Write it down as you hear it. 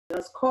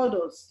has called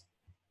us.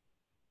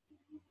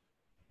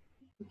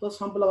 Let us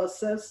humble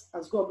ourselves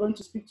as God is going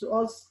to speak to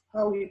us,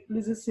 how He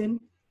pleases Him.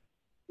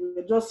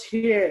 We're just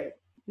here.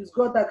 It's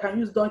God that can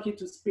use donkey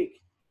to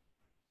speak.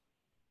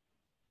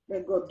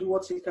 Let God do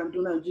what He can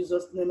do now in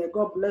Jesus' name. May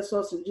God bless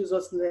us in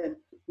Jesus' name.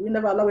 We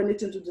never allow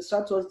anything to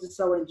distract us this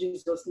hour in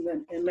Jesus'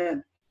 name.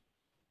 Amen.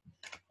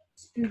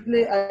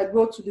 Speedily, I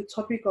go to the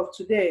topic of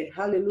today.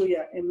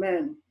 Hallelujah.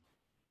 Amen.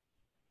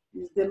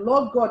 Is the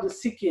Lord God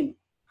is seeking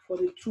for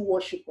the true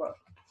worshiper.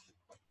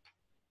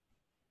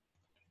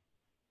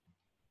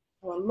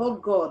 Our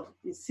Lord God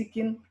is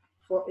seeking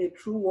for a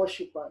true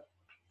worshiper.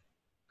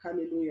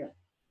 Hallelujah.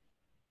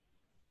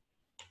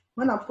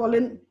 When I'm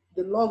calling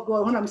the Lord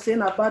God, when I'm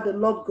saying about the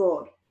Lord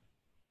God,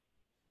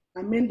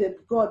 I mean the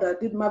God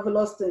that did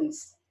marvelous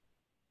things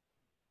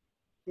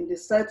in the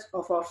sight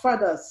of our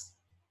fathers,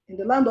 in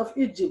the land of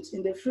Egypt,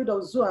 in the field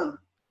of Zoan.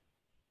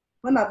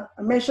 When I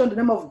mention the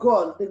name of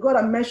God, the God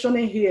I'm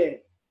mentioning here,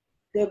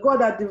 the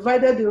God that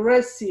divided the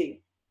Red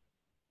Sea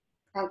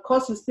and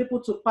caused His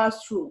people to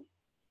pass through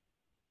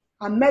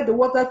and made the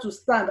water to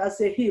stand as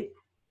a heap.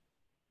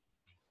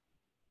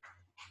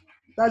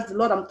 That's the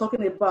Lord I'm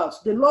talking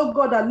about. The Lord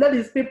God that led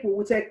His people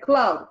with a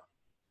cloud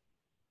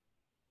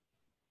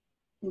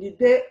in the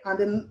day and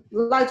the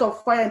light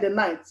of fire in the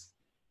night.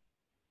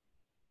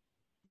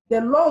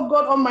 The Lord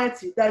God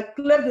Almighty that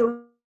cleft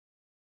the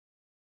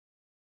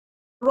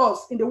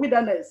rocks in the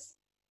wilderness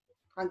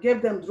and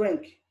gave them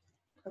drink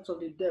out of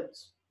the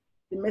depths.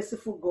 The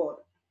merciful God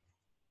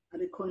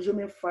and the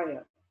consuming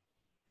fire.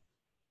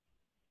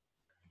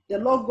 The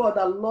Lord God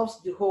that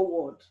loves the whole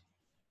world.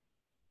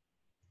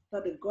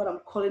 That's the God I'm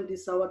calling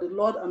this hour, the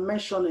Lord I'm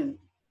mentioning.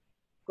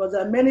 Because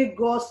there are many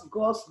gods.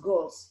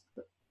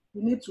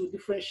 We need to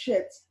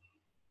differentiate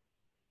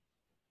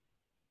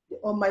the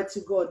Almighty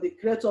God, the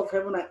creator of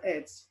heaven and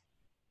earth.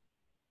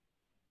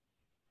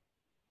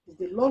 It's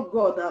the Lord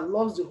God that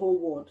loves the whole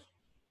world,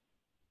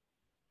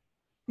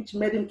 which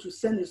made Him to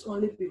send His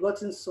only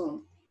begotten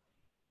Son,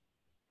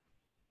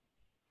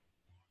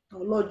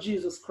 our Lord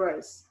Jesus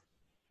Christ,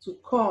 to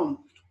come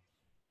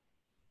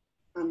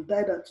and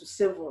die and to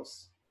save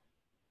us,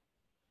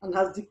 and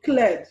has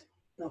declared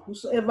that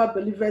whosoever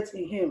believeth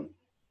in Him,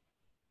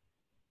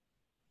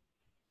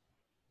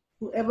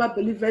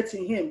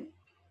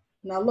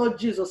 in our Lord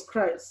Jesus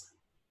Christ,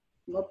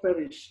 will not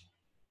perish,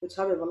 but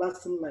have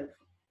everlasting life.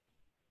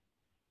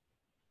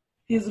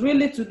 He's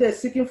really today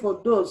seeking for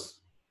those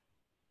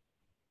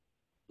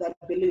that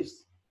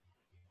believes,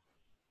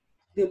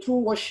 the true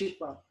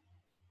worshiper.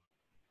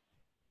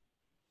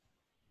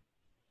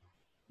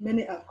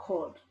 Many are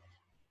called,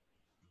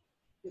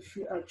 a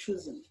few are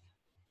chosen.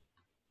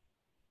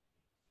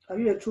 Are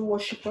you a true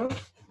worshiper?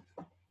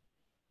 Are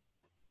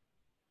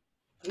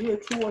you a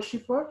true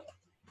worshiper?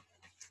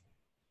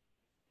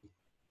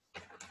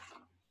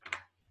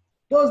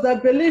 Those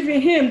that believe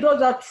in Him, those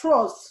that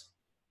trust,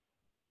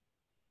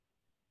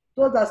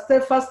 those that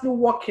steadfastly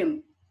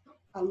walking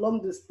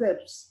along the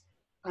steps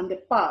and the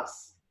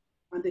paths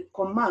and the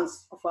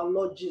commands of our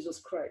Lord Jesus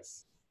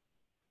Christ,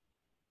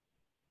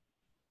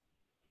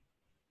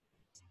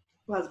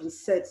 who has been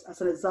set as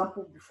an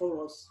example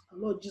before us. Our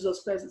Lord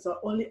Jesus Christ is our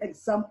only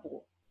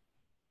example,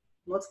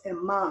 not a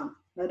man,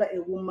 neither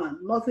a woman,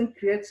 nothing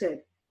created.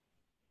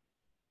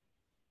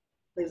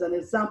 There is an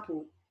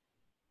example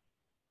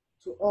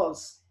to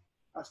us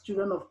as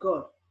children of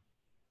God.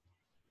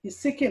 He's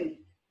seeking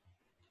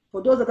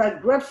for those that are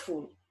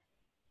grateful.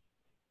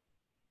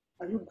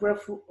 Are you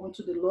grateful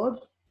unto the Lord?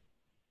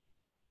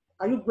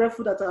 Are you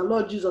grateful that our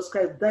Lord Jesus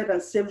Christ died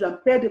and saved you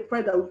and paid the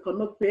price that we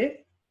cannot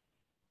pay?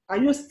 Are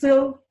you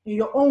still in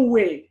your own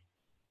way,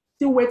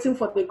 still waiting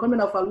for the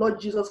coming of our Lord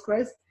Jesus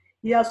Christ?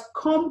 He has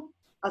come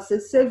as a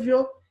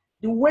Savior.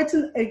 The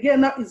waiting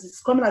again now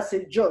is coming as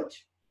a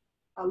judge.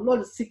 Our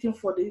Lord is seeking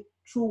for the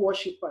true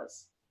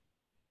worshippers,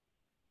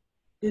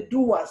 the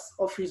doers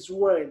of His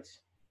word.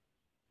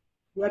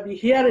 We will be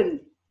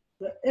hearing.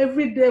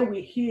 Every day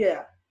we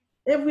hear,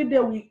 every day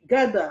we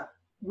gather,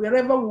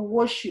 wherever we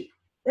worship,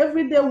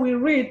 every day we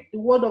read the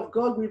word of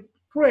God, we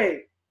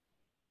pray.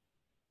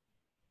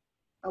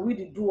 Are we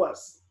the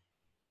doers?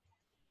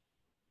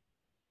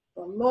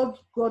 The Lord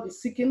God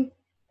is seeking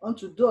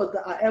unto those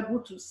that are able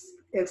to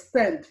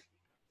extend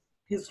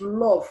His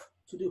love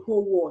to the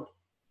whole world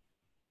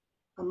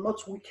and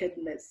not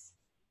wickedness.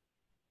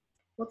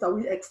 What are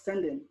we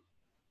extending?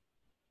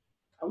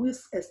 Are we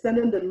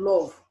extending the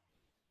love?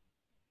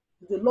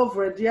 The love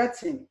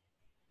radiating.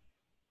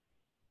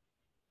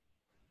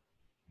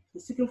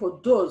 He's seeking for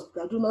those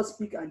that do not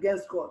speak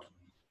against God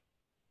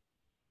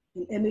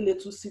in any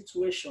little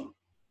situation.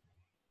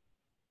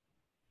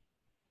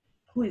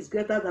 Who is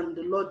greater than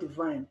the Lord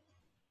divine?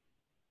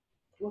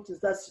 What is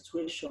that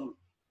situation?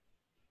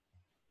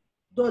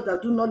 Those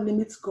that do not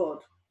limit God,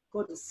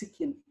 God is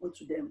seeking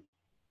unto them.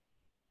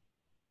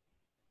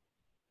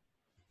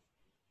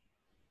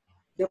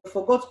 They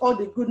forgot all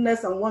the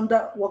goodness and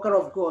wonder worker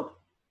of God.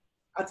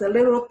 At a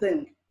little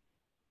thing,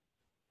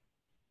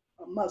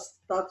 I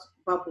must start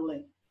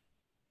babbling.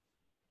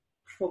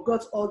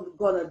 Forgot all the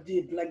God that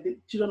did, like the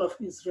children of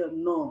Israel.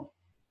 No.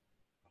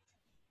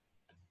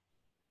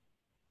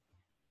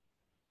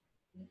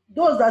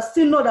 Those that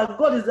still know that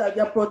God is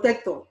their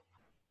protector,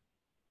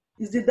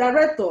 is the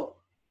director,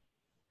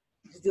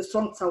 is the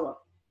strong tower,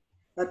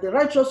 that the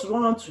righteous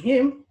run unto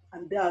him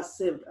and they are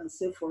saved and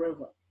saved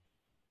forever.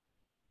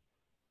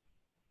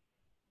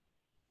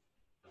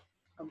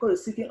 And God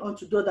is seeking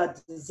unto those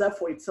that desire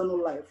for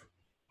eternal life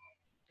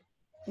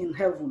in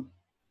heaven.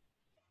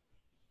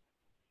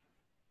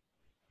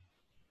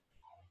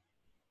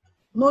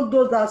 Not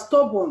those that are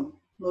stubborn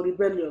nor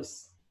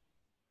rebellious,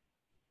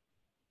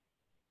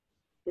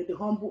 but the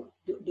humble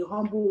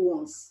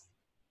ones.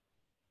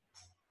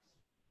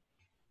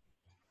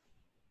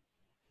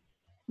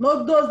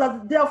 Not those that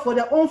are there for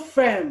their own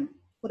firm,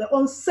 for their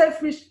own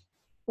selfish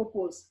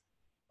purpose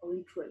or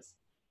interest.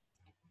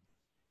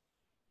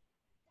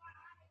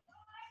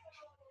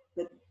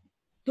 But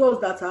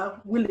those that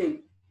are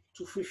willing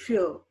to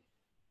fulfill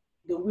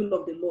the will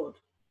of the Lord.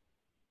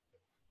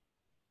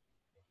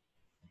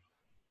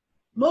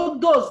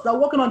 Not those that are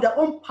working on their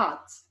own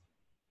path.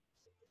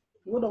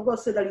 The word of God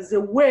said there is a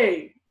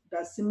way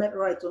that seemeth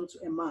right unto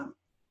a man.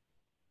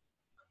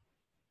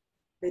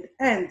 But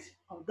the end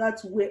of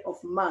that way of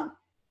man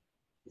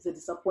is a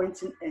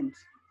disappointing end.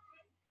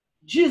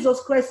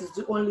 Jesus Christ is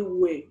the only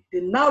way,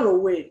 the narrow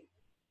way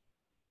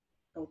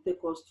that will take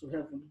us to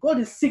heaven. God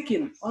is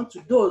seeking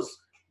unto those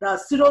that are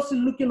seriously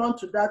looking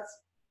unto that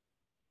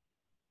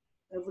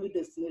heavenly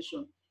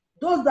destination.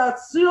 Those that are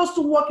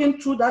seriously walking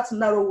through that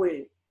narrow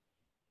way.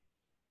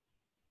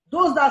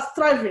 Those that are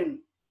striving.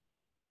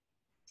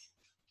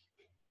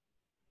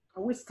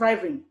 Are we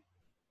striving?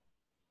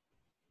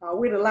 Are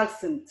we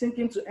relaxing,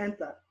 thinking to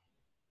enter?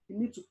 You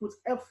need to put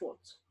effort.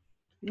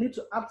 You need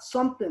to add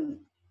something.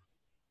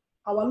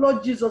 Our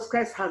Lord Jesus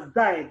Christ has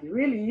died.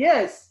 Really,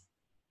 yes.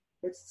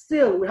 But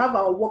still, we have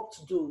our work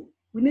to do.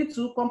 We need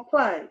to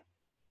comply.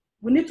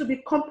 We need to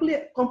be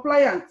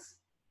compliant.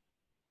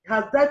 He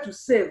has died to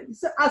save. He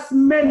said, as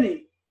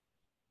many.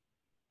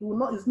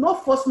 It's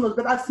not forcing us,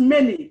 but as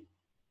many.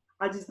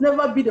 And it's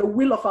never be the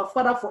will of our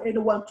Father for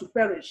anyone to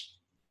perish,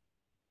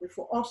 but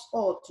for us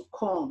all to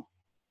come.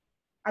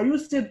 Are you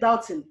still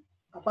doubting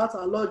about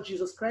our Lord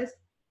Jesus Christ?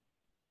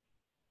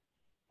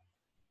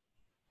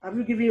 Have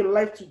you given your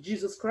life to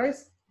Jesus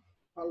Christ,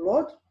 our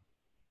Lord?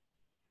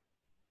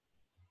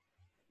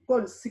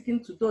 God is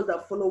seeking to those that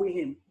are following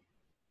him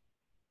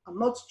and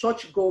not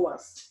church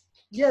goers.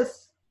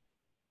 Yes,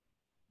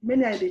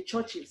 many are in the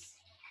churches.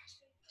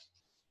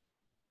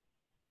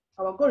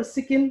 Our God is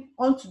seeking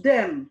unto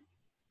them,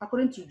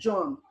 according to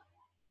John.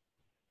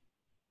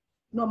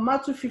 No,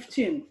 Matthew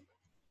 15,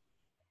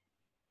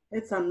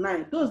 8 and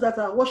 9. Those that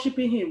are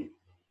worshiping him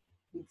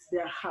with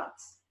their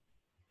hearts.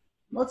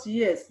 Not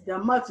yes, their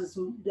mouths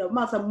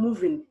are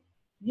moving.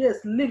 Yes,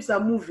 lips are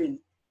moving.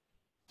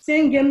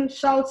 Singing,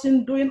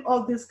 shouting, doing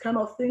all this kind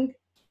of thing.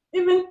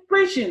 Even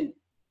preaching.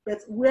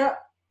 But where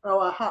are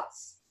our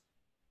hearts?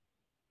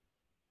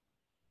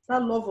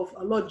 That love of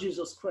our Lord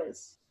Jesus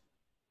Christ.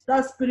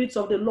 That spirit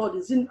of the Lord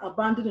is in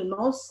abandoning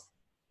us.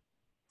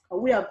 Are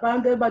we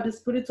abandoned by the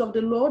spirit of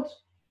the Lord?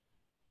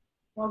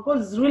 Well, God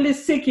is really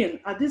seeking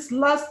at this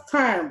last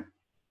time.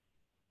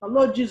 Our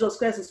Lord Jesus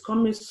Christ is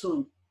coming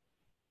soon.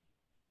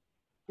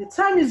 The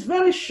time is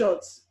very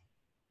short.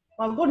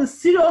 Our God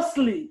is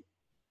seriously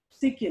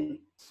seeking.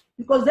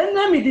 Because the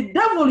enemy, the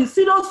devil, is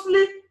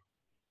seriously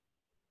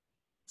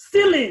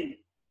stealing.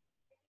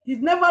 He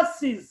never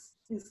ceases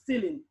in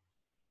stealing.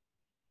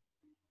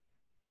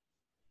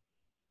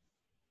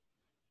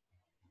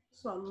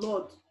 So our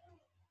Lord is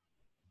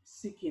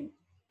seeking.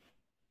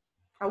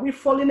 Are we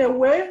falling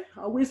away?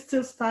 Are we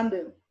still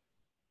standing?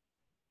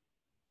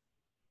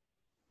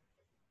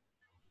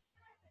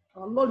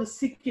 Our Lord is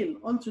seeking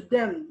unto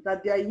them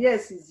that their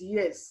yes is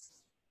yes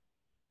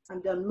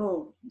and their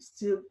no is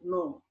still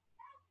no.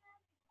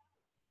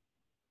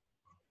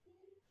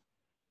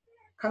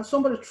 Can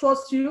somebody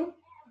trust you?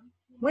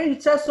 When you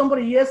tell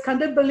somebody yes, can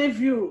they believe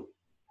you?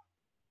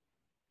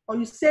 Or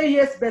you say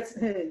yes, but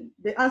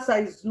the answer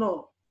is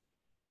no.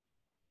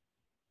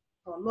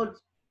 Our Lord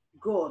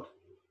God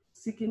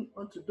seeking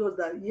unto those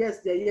that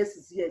yes, their yes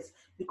is yes.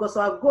 Because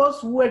our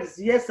God's word is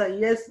yes and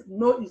yes,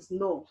 no is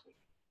no.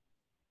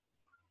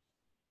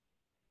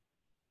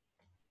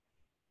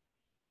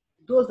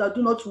 Those that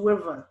do not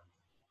waver,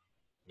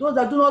 those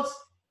that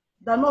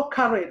are not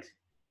carried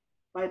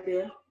by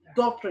the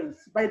doctrines,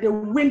 by the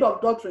wind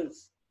of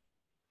doctrines.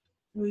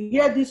 You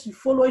hear this, you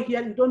follow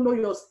here, you don't know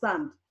your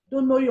stand,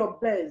 don't know your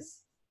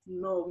best.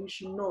 No, we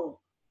should know.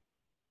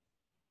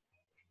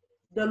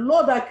 The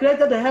Lord that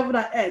created the heaven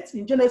and earth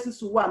in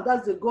Genesis 1,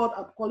 that's the God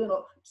I'm calling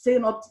up,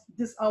 saying up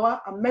this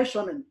hour, I'm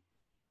mentioning.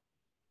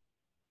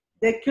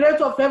 The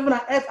creator of heaven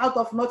and earth out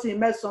of nothing, he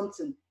made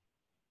something.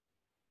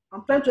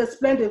 I'm trying to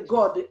explain the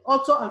God, the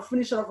author and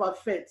finisher of our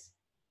faith.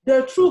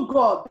 The true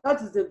God, that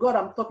is the God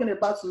I'm talking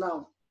about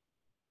now.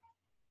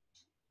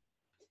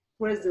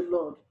 Praise the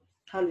Lord.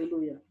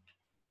 Hallelujah.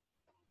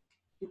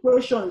 The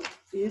question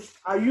is,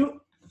 are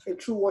you a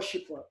true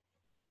worshiper?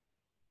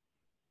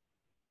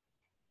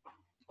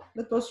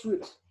 Let us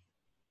read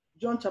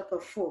John chapter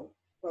 4,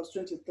 verse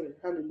 23.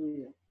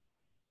 Hallelujah.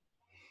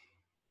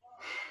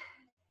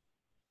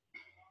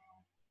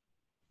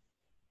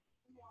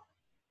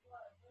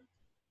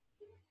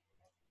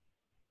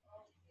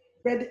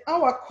 But the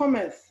hour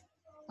cometh,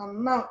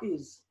 and now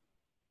is,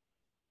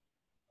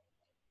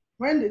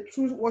 when the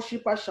true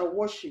worshipper shall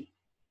worship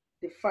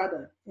the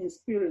Father in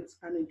spirit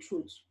and in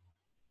truth.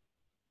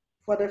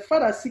 For the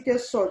Father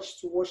seeketh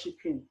such to worship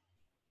him.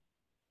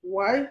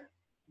 Why?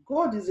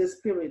 God is a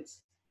spirit,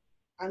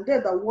 and they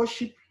that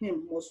worship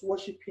him must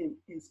worship him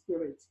in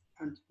spirit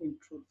and in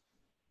truth.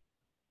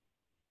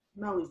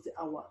 Now is the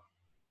hour.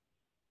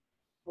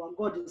 Our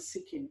God is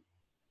seeking.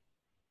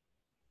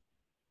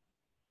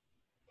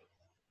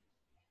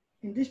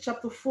 In this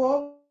chapter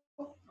 4,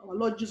 our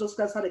Lord Jesus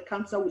Christ had a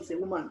encounter with a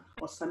woman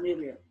of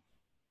Samaria.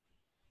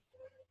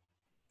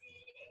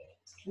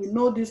 We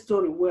know this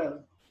story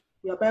well.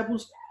 We are Bible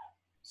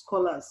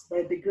scholars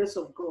by the grace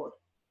of God.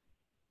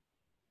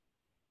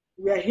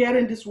 We are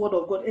hearing this word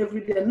of God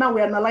every day. And now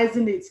we are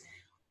analyzing it.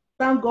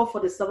 Thank God for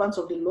the servants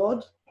of the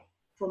Lord.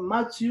 From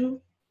Matthew,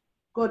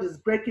 God is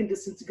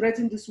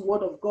disintegrating this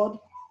word of God.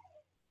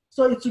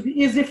 So it will be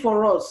easy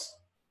for us.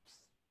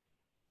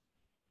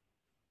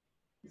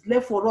 It's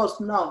left for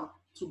us now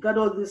to gather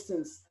all these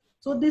things.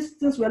 So these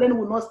things we are learning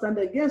will not stand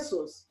against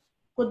us.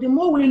 But the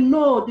more we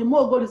know, the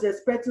more God is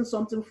expecting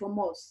something from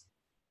us.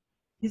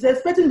 He's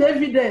expecting the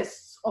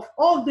evidence of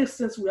all these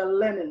things we are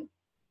learning.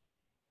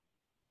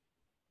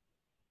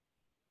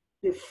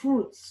 The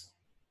fruits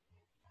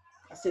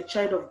as a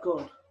child of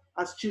God,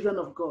 as children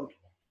of God.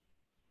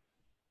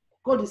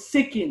 God is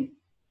seeking,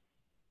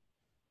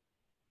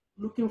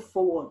 looking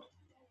forward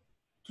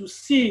to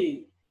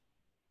see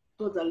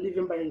those that are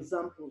living by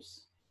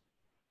examples.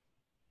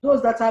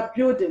 Those that are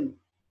building.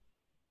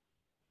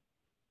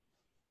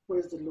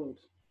 Praise the Lord.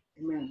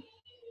 Amen.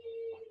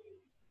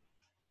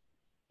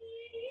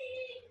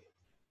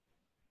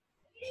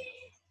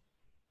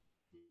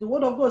 The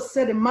word of God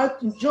said in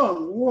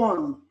John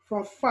 1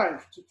 from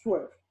 5 to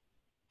 12.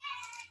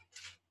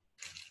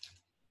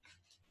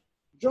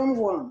 John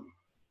 1,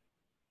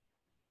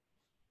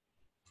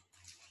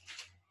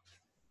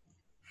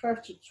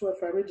 5 to 12,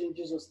 I read in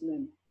Jesus'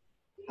 name.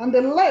 And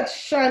the light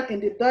shined in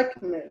the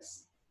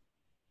darkness,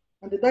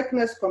 and the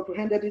darkness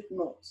comprehended it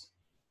not.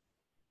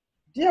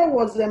 There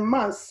was a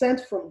man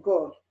sent from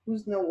God,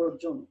 whose name was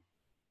John.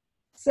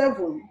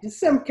 7, the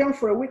same came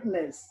for a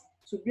witness,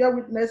 to bear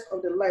witness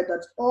of the light,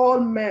 that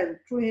all men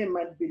through him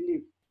might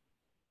believe.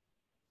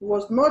 He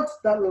was not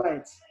that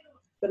light,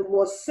 but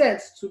was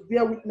sent to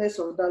bear witness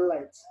of that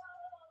light.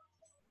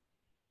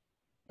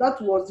 That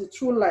was the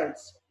true light,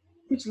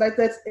 which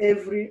lighteth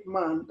every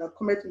man that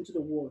cometh into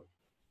the world.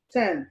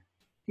 10,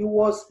 he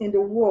was in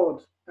the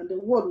world, and the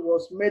world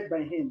was made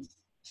by him,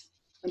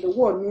 and the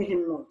world knew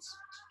him not.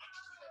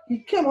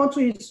 He came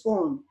unto his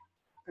own,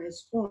 and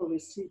his own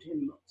received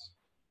him not.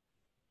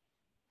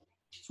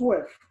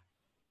 12,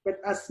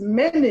 but as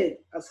many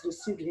as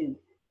received him,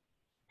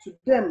 to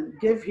them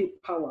gave he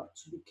power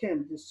to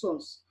become the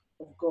sons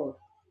of God,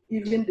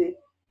 even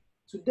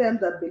to them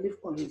that believe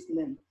on his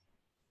name.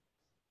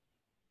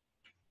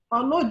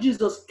 Our Lord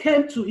Jesus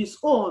came to his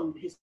own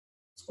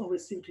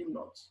received him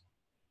not.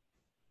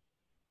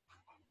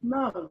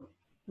 Now,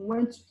 he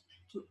went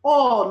to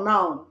all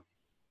now.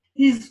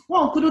 His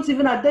own couldn't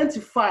even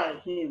identify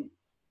him.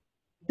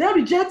 They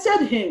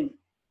rejected him.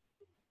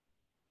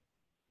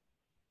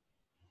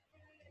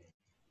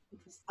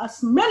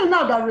 As many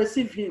now that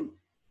receive him,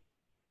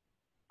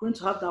 going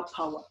to have that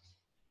power.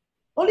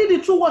 Only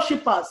the true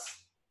worshippers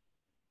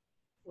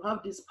will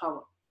have this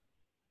power.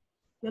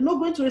 They're not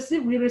going to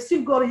receive, we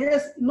receive God,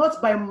 yes,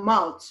 not by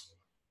mouth.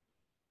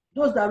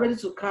 Those that are ready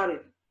to carry.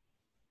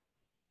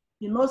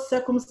 In all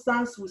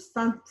circumstance, we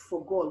stand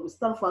for God. We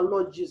stand for our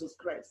Lord Jesus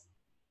Christ.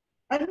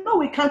 I know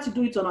we can't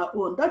do it on our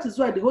own. That is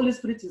why the Holy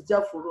Spirit is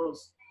there for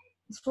us.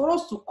 It's for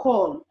us to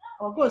call.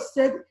 Our God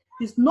said,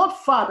 he's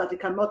not far that he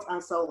cannot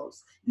answer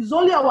us. It's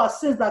only our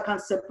sins that can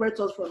separate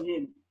us from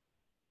him.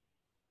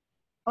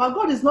 Our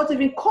God is not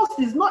even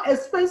costly, it's not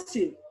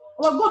expensive.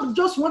 Our God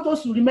just wants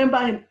us to remember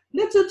him.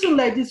 Little thing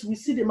like this, we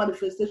see the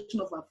manifestation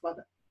of our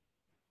Father.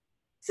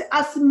 See,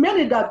 as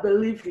many that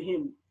believe in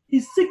him,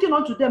 he's seeking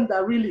unto them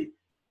that really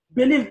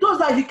believe, those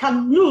that he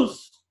can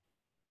use,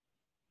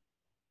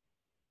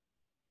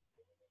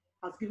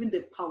 has given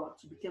the power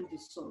to become the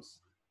sons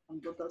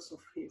and daughters of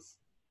his.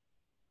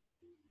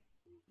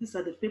 These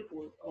are the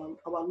people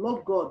our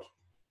Lord God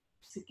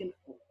is seeking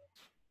for.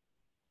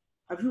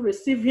 Have you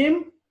received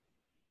him?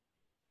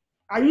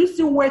 Are you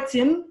still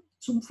waiting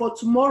for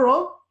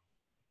tomorrow?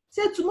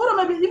 Say tomorrow,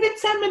 maybe even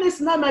 10 minutes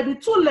now might be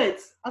too late,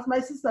 as my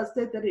sister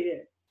stated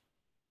here.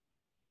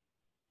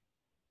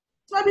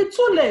 It might be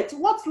too late.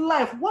 What's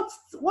life?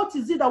 What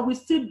is it that we're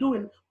still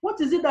doing?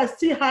 What is it that's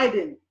still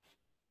hiding?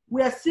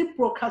 We are still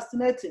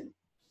procrastinating,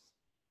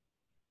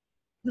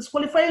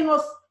 disqualifying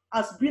us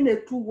as being a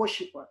true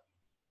worshiper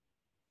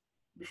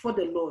before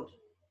the Lord.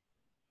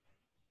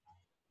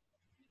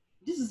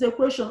 This is a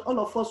question all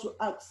of us will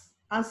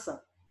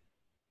answer.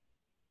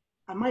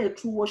 Am I a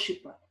true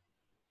worshiper?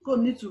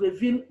 God needs to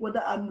reveal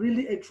whether I'm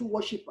really a true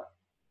worshiper.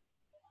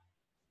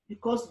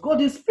 Because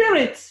God is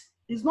spirit.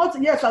 It's not,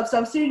 yes,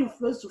 I'm seeing you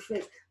face to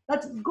face.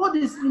 That God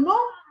is,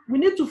 we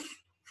need to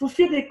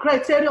fulfill the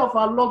criteria of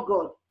our Lord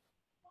God.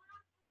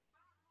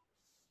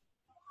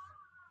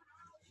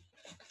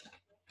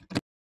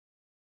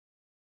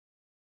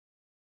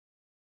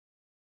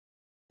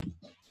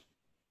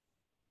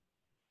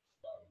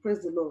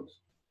 Praise the Lord.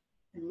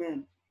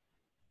 Amen.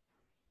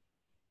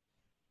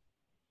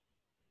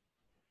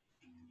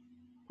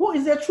 Who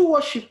is a true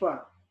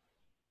worshiper?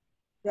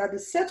 They are the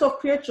set of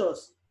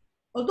creatures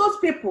of those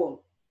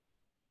people.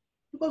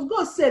 Because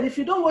God said, if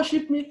you don't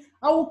worship me,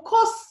 I will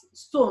cause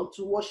stone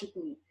to worship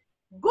me.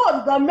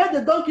 God that made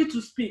the donkey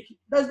to speak,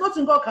 there's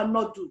nothing God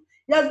cannot do.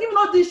 He has given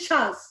us this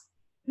chance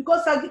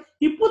because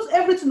he puts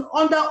everything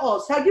under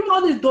us. He has given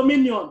us this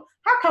dominion.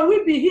 How can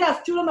we be here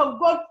as children of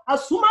God,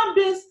 as human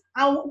beings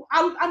and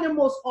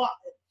animals or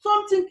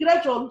something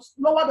creature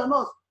lower than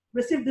us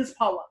receive this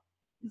power?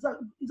 It's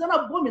an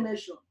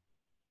abomination.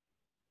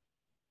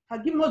 He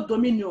has given us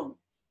dominion.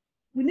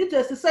 We need to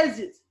exercise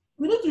it.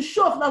 We need to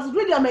show that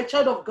really I'm a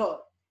child of God.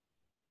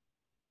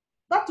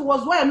 That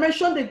was why I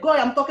mentioned the guy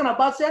I'm talking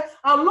about, say,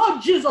 our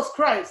Lord Jesus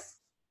Christ.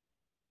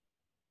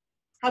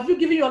 Have you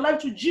given your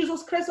life to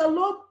Jesus Christ, our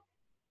Lord?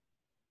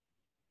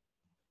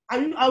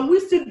 Are we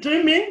still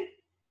dreaming?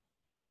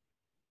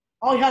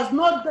 Or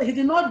he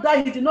did not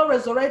die, he did not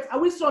resurrect? Are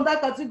we still on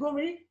that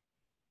category?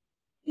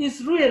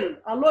 It's real.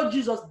 Our Lord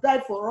Jesus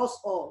died for us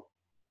all.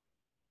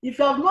 If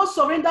you have not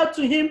surrendered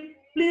to him,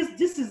 please,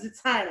 this is the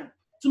time.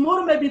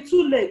 Tomorrow may be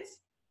too late.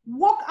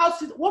 Work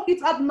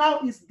it out now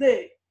is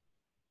day.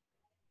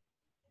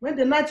 When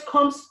the night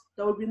comes,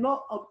 there will be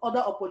no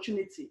other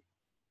opportunity.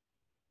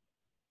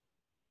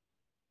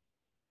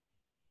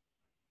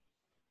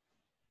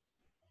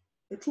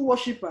 A true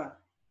worshiper,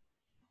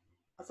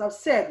 as I've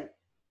said,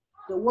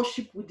 they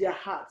worship with their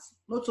hearts,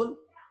 not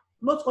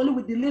only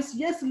with the lips.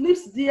 Yes,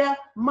 lips there,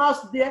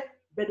 mouth there,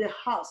 but the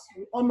hearts.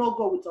 We honor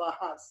God with our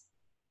hearts.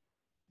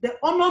 They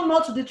honor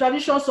not the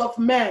traditions of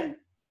men.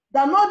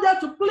 They're not there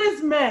to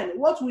please men.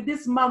 What will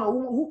this man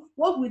or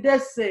what will they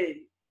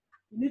say?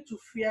 You need to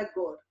fear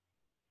God.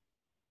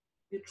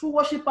 The true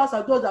worshippers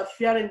are those that are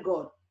fearing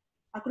God.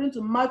 According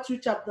to Matthew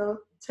chapter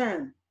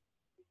 10.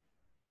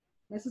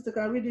 My sister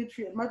can read it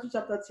here. Matthew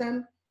chapter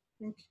 10,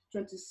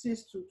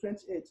 26 to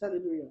 28.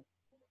 Hallelujah.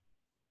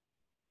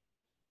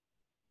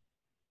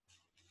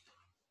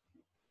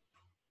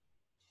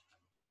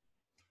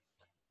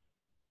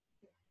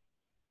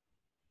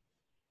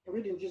 I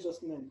read in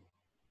Jesus' name.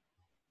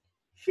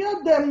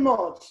 Fear them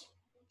not,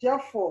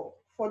 therefore,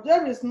 for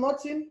there is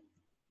nothing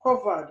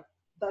covered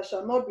that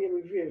shall not be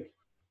revealed,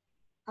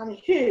 and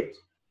hid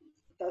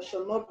that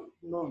shall not be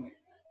known.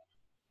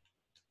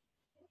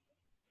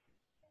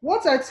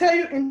 What I tell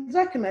you in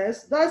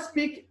darkness, that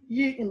speak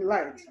ye in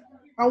light,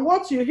 and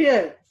what you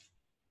hear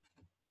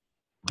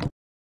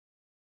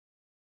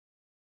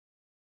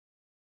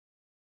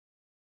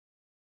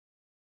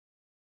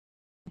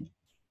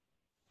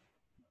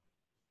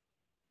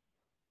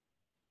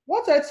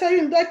what I tell you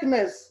in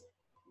darkness,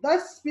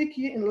 that speak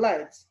ye in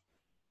light,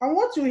 and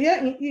what you hear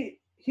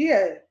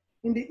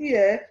in the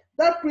ear,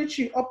 that preach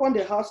ye upon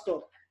the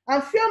housetop.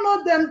 And fear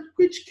not them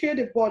which kill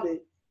the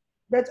body,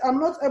 but are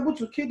not able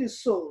to kill the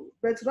soul,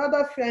 but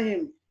rather fear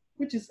him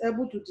which is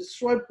able to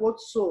destroy both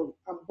soul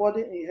and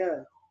body in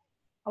hell.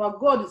 Our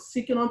God is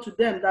seeking unto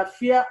them that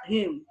fear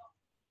him.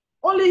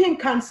 Only him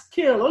can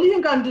kill, only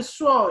him can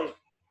destroy,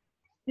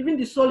 even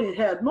the soul in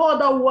hell. No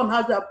other one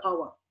has that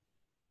power.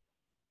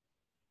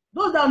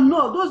 Those that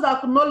know, those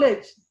that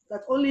acknowledge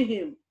that only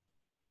him,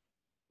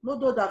 not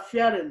those that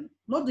fear him,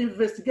 not the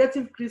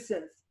investigative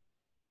Christians.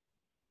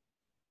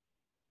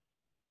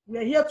 We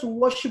are here to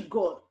worship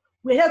God.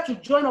 We're here to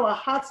join our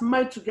hearts,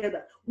 mind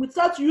together.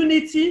 Without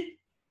unity,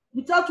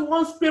 without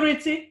one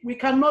spirit, we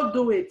cannot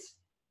do it.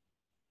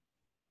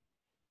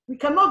 We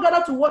cannot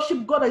gather to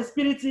worship God as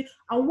spirit,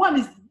 and one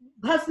is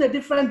dancing a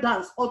different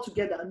dance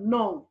altogether.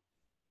 No.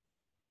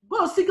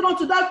 God is seeking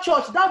unto that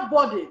church, that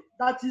body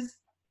that is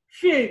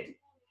filled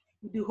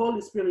with the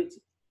Holy Spirit.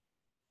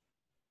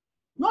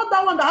 Not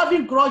that one that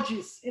having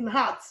grudges in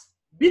hearts,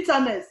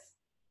 bitterness.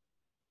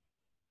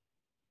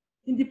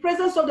 In the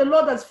presence of the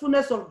Lord, there's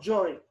fullness of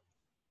joy.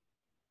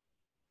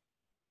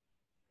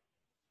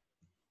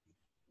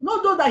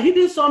 Not those that are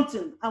hiding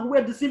something and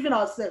we're deceiving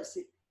ourselves.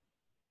 See?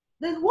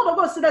 The word of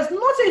God says there's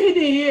nothing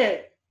hidden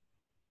here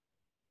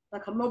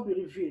that cannot be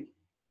revealed.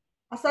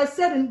 As I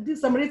said in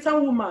this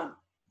Samaritan woman,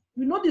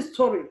 you know the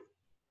story.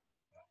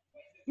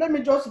 Let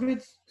me just read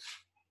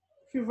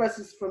a few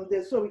verses from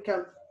there so we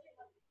can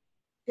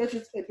get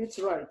it a bit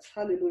right.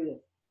 Hallelujah.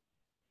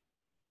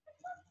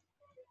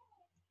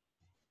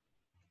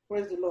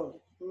 Praise the Lord.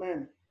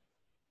 Amen.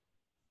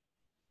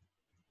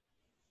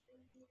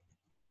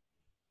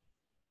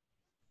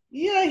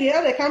 Yeah, she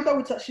had an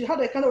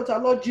encounter with our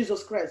Lord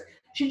Jesus Christ.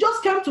 She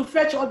just came to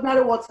fetch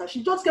ordinary water.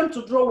 She just came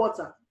to draw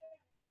water.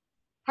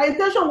 Her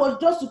intention was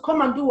just to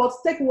come and do what?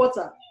 Take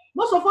water.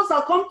 Most of us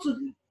have come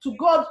to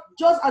God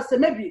just as a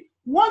maybe.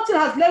 One thing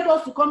has led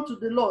us to come to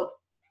the Lord.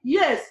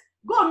 Yes,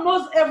 God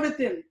knows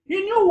everything.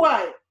 He knew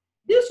why.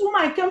 This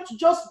woman came to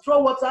just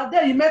draw water.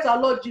 Then he met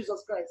our Lord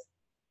Jesus Christ.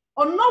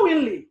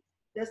 Unknowingly,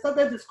 they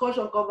started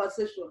discussion,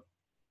 conversation.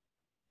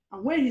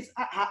 And when her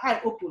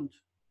eye opened,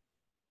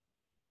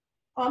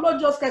 our Lord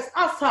Jesus Christ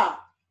asked her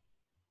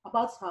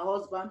about her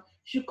husband.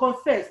 She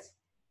confessed.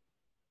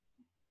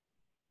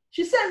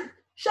 She said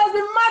she has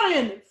been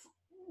marrying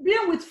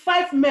being with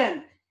 5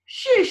 men,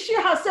 she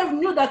herself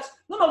knew that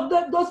none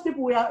of those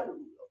people were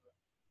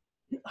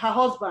her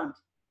husband.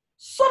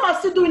 Some are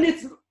still doing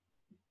it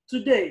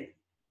today.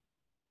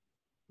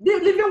 They're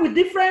living with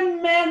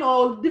different men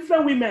or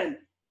different women.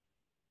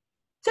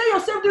 Tell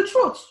yourself the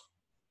truth.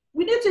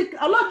 We need to,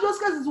 our Lord Jesus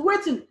Christ is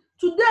waiting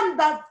to them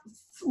that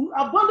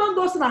abandon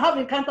those and have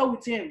encounter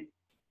with him.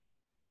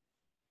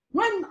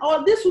 When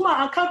this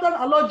woman encountered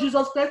our Lord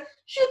Jesus Christ,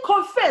 she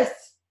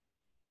confessed.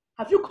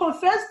 Have you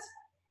confessed?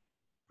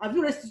 Have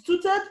you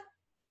restituted?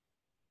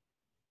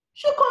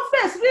 She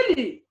confessed,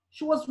 really.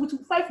 She was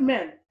with 5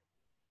 men.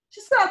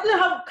 She said, I didn't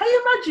have, can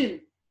you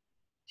imagine?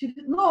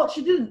 No,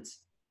 she didn't.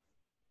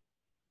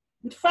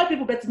 With 5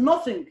 people, but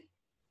nothing.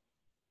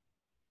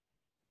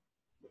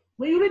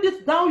 When you read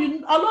it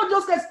down, our Lord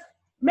Jesus Christ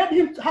made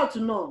him how to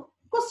know.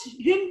 Because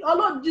our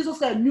Lord Jesus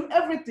Christ knew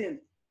everything.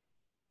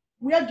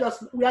 We are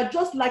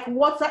just like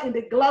water in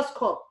the glass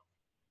cup.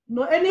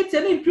 No, any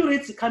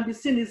impurity can be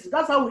seen.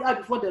 That's how we are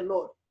before the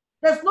Lord.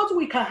 There's nothing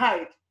we can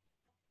hide.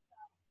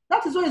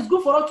 That is why it's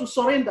good for us to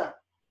surrender.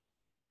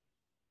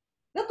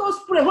 Let us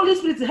pray. Holy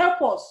Spirit, help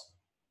us.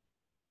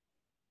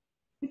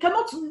 We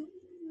cannot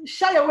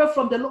shy away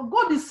from the Lord.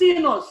 God is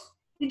seeing us.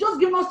 He just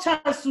gives us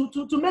chance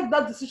to make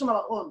that decision of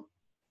our own.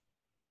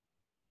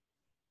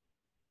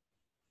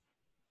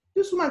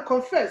 This woman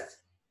confessed.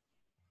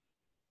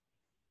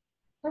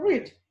 I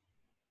read.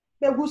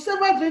 But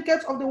whosoever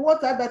drinketh of the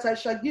water that I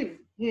shall give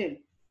him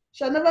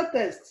shall never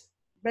thirst.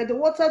 But the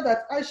water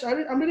that I shall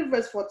read, I'm reading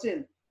verse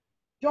 14.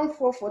 John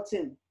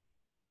 4:14.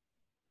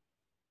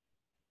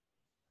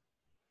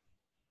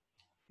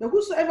 But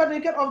whosoever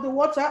drinketh of the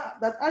water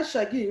that I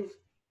shall give,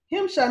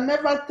 him shall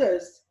never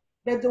thirst.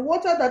 But the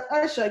water that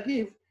I shall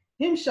give,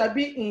 him shall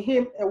be in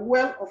him a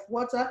well of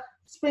water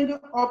springing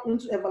up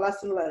into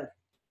everlasting life.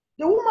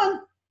 The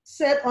woman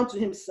said unto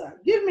him, Sir,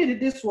 give me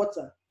this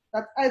water,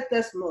 that I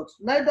thirst not,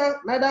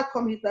 neither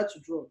come hither to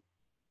draw.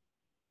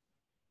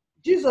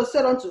 Jesus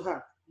said unto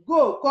her,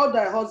 Go, call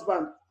thy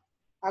husband,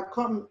 and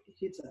come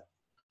hither.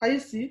 Can you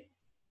see?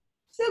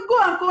 Say,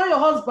 go and call your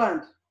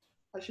husband.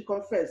 And she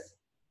confessed.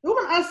 The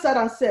woman answered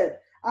and said,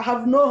 I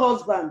have no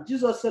husband.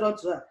 Jesus said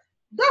unto her,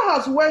 Thou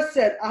hast well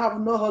said, I have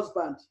no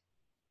husband.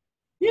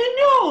 He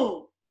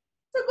knew.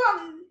 Say,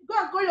 go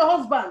and call your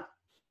husband.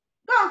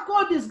 Go and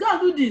call this, go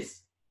and do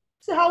this.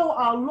 See how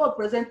our Lord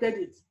presented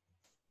it.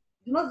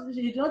 He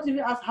did not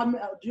even ask, how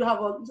many, do you have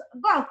a,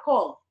 go and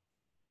call.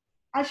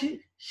 And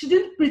she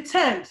didn't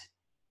pretend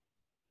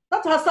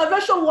that her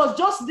salvation was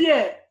just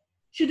there.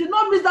 She did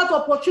not miss that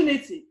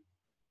opportunity.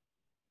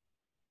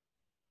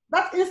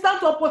 That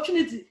instant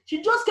opportunity.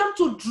 She just came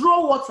to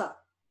draw water.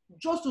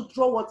 Just to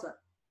draw water.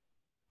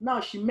 Now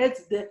she met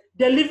the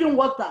living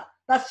water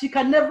that she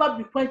can never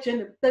be quenched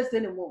and thirst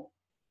anymore.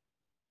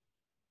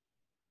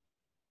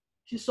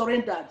 She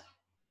surrendered.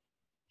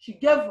 She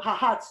gave her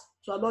heart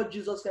to our Lord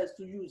Jesus Christ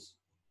to use.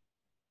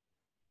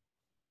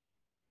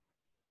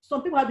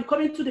 Some people have been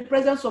coming to the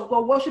presence of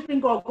God, worshiping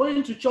God,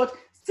 going to church.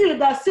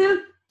 They're still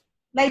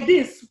like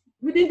this,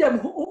 within them,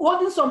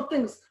 holding some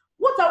things.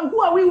 Who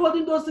are we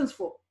holding those things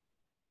for?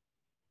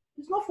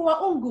 It's not for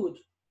our own good.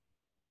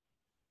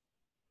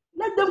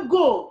 Let them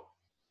go.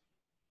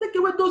 Take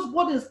away those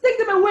burdens. Take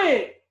them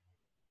away.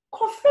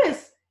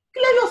 Confess.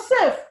 Clear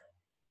yourself.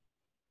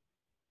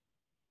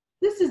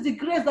 This is the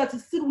grace that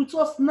is still with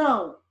us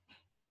now.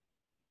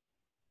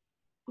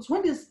 Because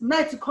when this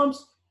night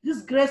comes,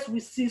 this grace will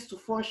cease to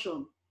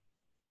function.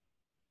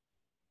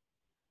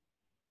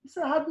 He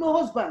said, I had no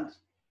husband.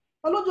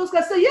 Our Lord Jesus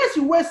Christ said, yes,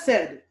 you well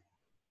said.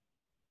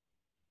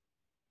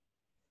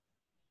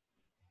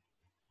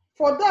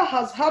 For thou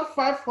hast had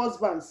 5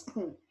 husbands,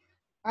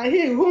 and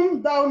he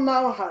whom thou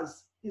now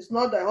hast is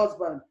not thy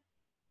husband.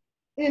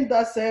 In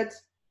that said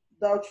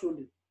thou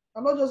truly.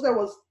 Our Lord Jesus Christ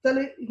was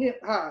telling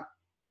her.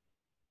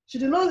 She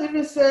did not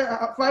even say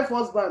 5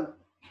 husbands.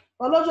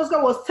 Our Lord Jesus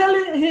Christ was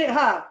telling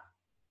her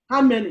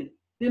how many,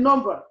 the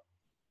number.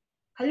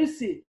 Can you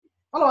see?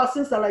 All our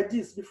sins are like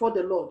this before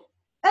the Lord.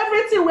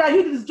 Everything we are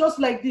hid is just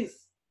like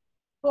this.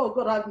 Oh,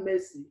 God have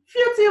mercy.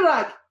 Filthy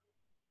rag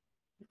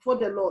before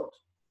the Lord.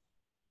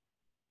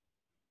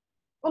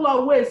 All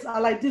our ways are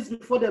like this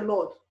before the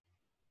Lord.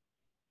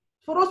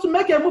 For us to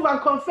make a move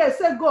and confess,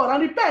 say God,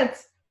 and repent.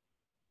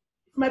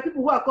 If my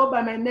people who are called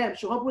by my name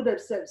should humble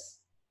themselves.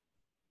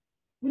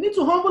 We need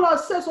to humble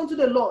ourselves unto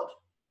the Lord.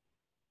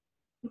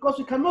 Because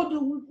we cannot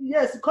do,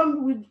 yes, we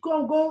can't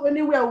go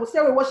anywhere. We'll say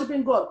we're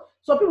worshiping God.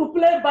 So people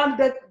play band,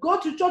 they go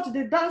to church,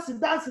 they dance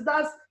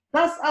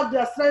out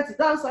their strength,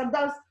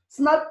 dance,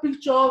 snap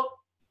picture,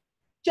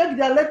 check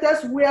their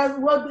latest wear,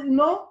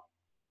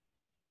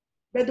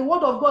 But the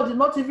word of God did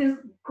not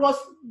even cross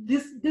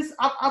this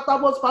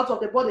outermost part of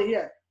the body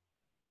here.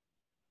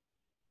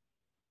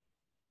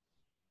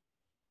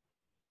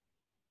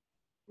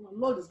 The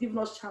Lord is giving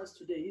us chance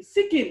today. He's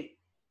seeking. He's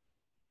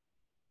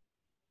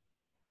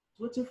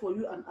waiting for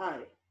you and I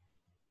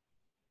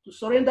to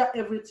surrender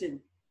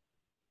everything,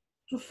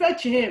 to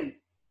fetch him,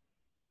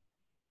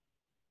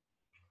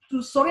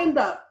 to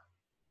surrender,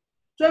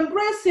 to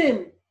embrace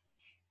him.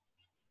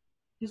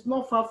 He's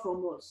not far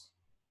from us.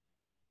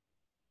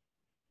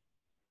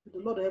 May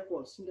the Lord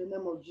help us in the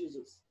name of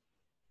Jesus.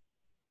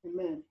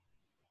 Amen.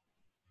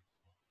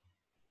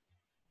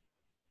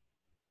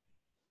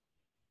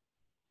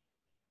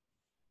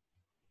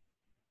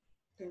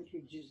 Thank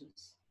you,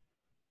 Jesus.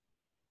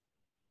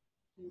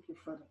 Thank you,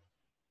 Father.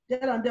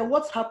 Then and then,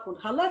 what happened?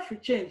 Her life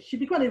changed. She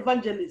became an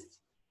evangelist.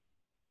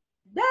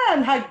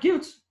 Then her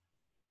gift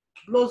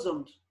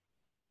blossomed.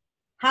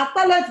 Her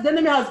talent, the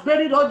enemy has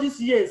buried all these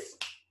years.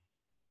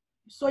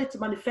 You saw it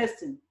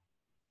manifesting.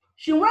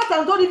 She went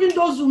and told even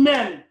those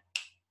men.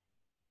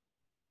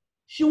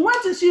 She ran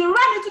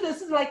into the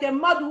city like a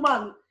mad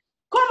woman.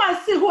 Come and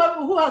see who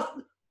has,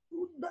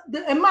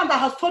 a man that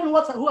has told me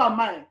who am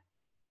I.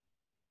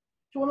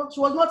 She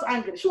was not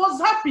angry. She was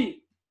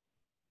happy.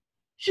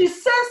 She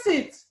sensed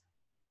it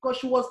because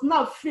she was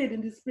now filled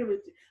in the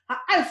spirit. Her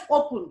eyes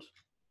opened.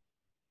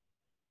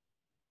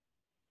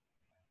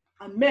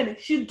 And many,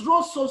 she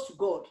draws souls to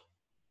God.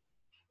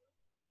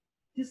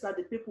 These are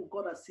the people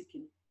God is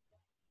seeking.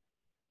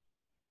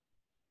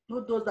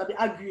 Not those that be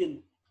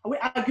arguing. Are we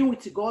arguing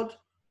with God?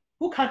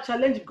 Who can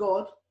challenge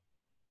God?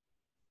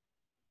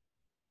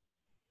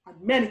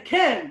 And many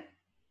came.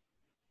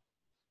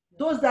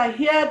 Those that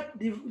hear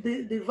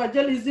the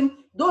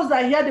evangelism, those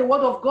that hear the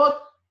word of God,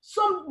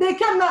 some they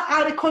came now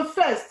and they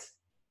confessed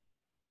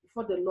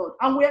before the Lord.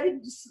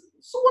 And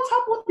so what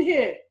happened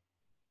here?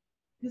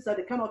 These are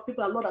the kind of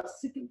people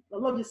the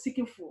Lord is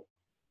seeking for.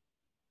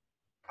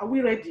 Are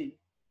we ready?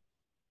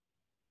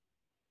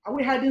 Are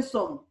we hiding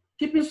some,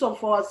 keeping some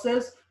for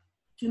ourselves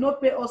to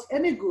not pay us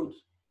any good?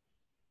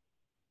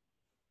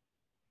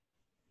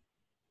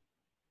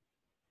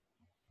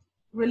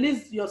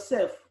 Release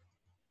yourself.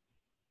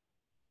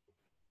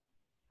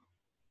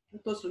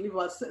 Let us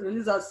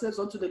release ourselves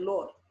unto the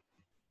Lord.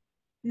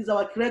 He's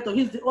our creator.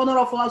 He's the owner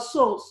of our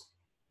souls.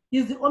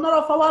 He's the owner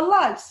of our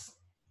lives.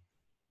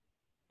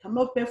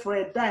 Cannot pay for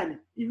a dime.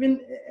 Even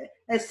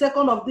a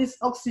second of this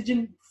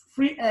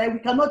oxygen-free air, we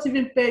cannot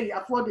even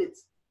afford it.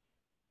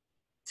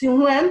 Till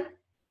when?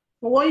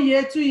 For 1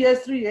 year, 2 years,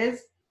 3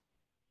 years.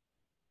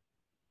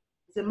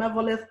 It's a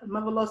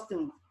marvelous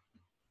thing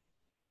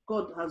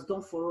God has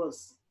done for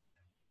us.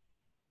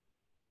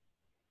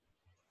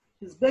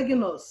 He's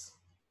begging us.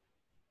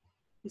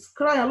 He's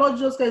crying. Lord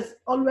Jesus Christ is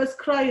always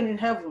crying in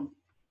heaven.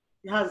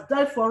 He has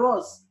died for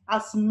us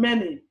as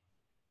men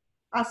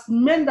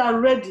that are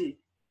ready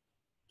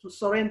to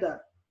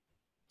surrender,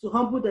 to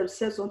humble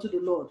themselves unto the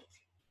Lord.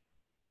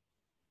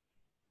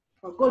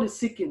 And God is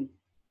seeking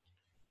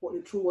for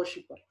a true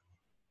worshiper.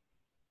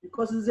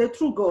 Because he's a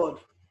true God.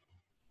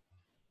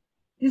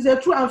 He's a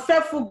true and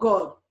faithful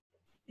God.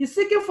 He's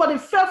seeking for the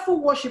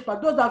faithful worshiper,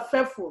 those that are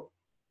faithful.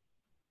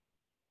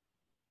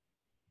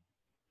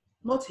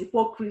 Not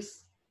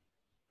hypocrites.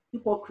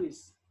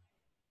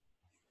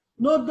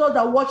 Not those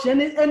that watch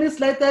any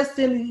slightest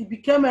thing, it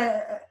became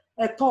a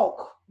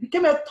talk,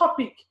 became a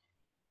topic,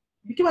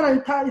 became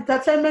an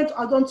entertainment,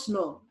 I don't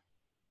know.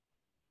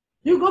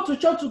 You go to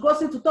church to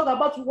gossip, to talk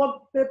about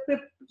what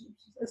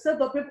a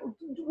set of people.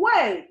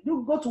 Why?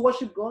 You go to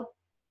worship God.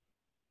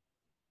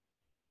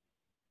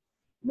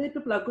 Many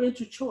people are going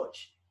to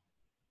church.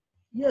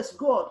 Yes,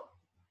 God.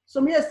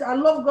 So yes, I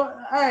love God.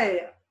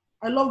 I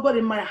love God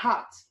in my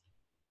heart.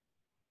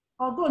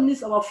 Our God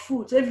needs our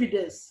fruit,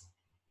 evidence,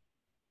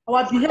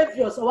 our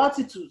behaviors, our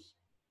attitudes.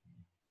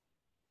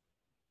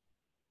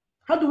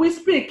 How do we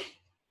speak?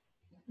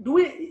 Do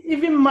we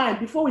even mind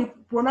before we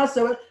pronounce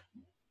it?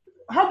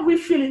 How do we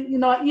feel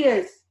in our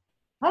ears?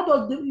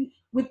 How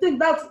we think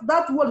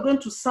that word is going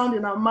to sound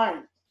in our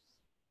mind?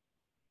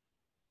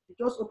 We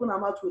just open our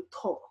mouth, we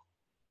talk.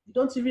 You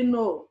don't even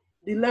know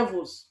the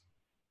levels.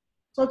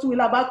 Something will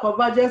about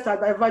convergence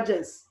and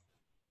divergence.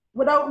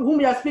 Whether whom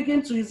you are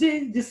speaking to, is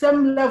he the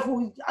same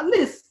level? At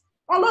least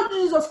our Lord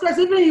Jesus Christ,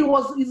 even he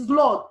was his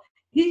Lord.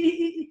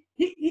 He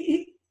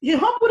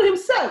humbled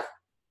himself.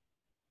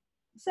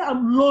 He said,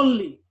 I'm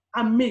lonely,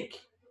 I'm meek.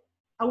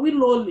 Are we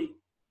lowly?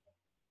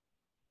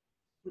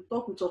 We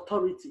talk with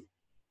authority.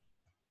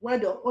 Where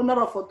the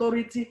owner of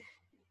authority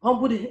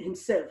humbled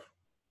himself.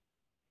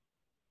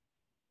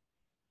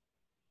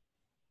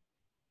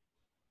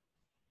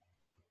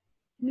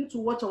 We need to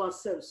watch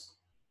ourselves.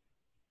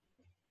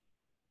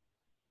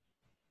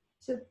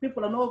 Say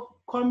people are not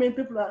coming,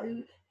 people are,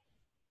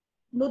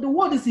 the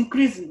world is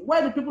increasing. Why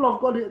the people of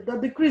God are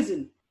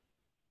decreasing?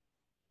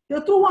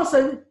 The two ones,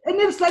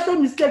 any slight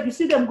mistake, you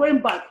see them going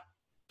back,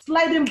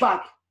 sliding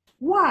back.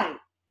 Why?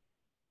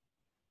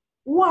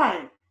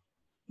 Why?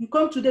 You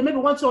come today, maybe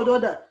one or the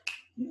other,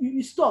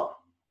 you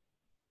stop.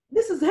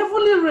 This is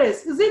heavenly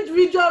race, it's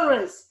individual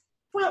race.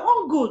 For your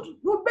own good,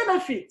 your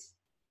benefit.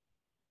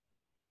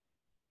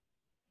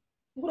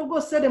 God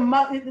said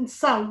in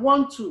Psalm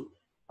 1:2,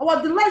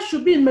 our delight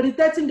should be in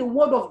meditating the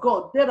word of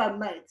God day and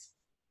night.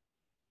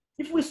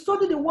 If we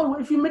study the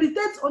word, if we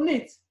meditate on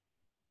it,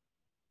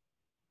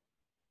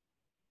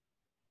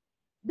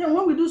 then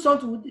when we do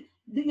something,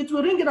 it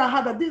will ring in our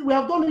heart that we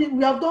have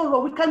done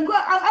wrong. We can go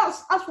and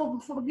ask for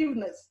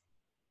forgiveness.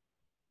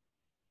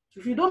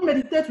 If you don't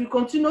meditate, we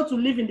continue to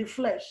live in the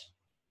flesh.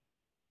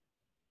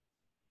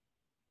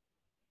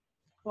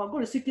 Our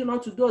God is seeking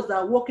unto those that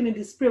are walking in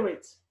the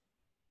Spirit.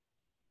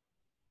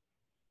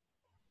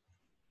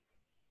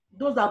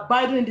 Those that are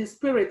abiding in the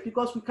Spirit,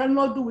 because we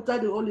cannot do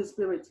without the Holy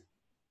Spirit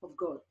of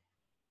God.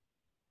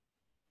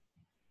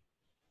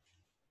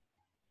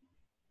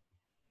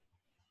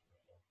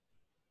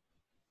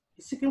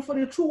 He's seeking for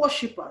the true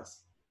worshippers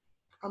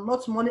and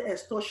not money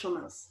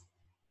extortioners.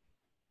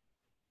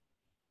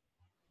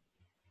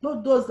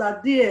 Not those that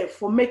are there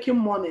for making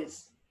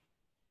monies,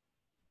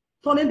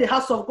 turning the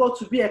house of God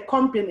to be a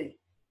company,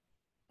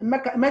 a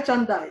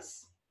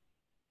merchandise.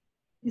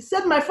 He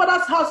said, my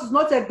Father's house is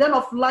not a den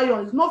of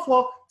lions, it's not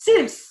for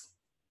thieves.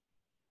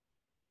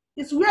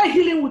 It's where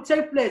healing will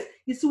take place.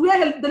 It's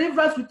where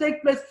deliverance will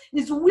take place.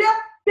 It's where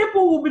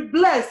people will be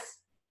blessed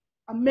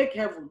and make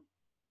heaven.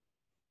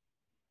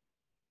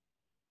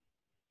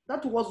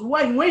 That was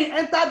why when he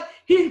entered,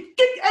 he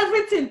kicked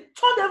everything,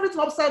 turned everything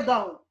upside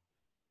down.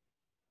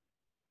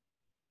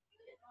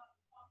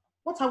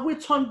 What have we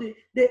turned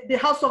the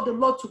house of the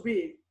Lord to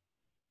be?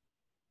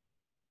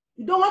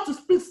 You don't want to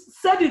speak,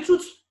 say the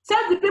truth,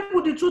 tell the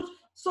people the truth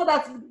so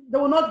that they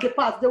will not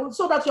depart,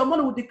 so that your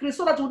money will decrease,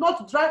 so that you will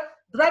not drive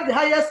the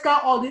highest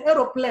car or the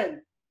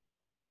aeroplane.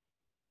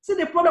 See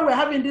the problem we're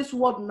having in this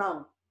world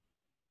now.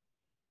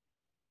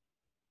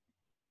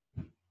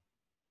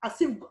 As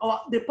if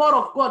the power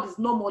of God is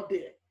no more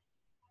there.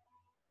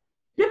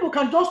 People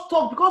can just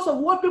talk because of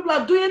what people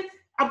are doing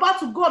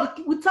about God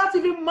without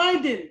even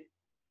minding.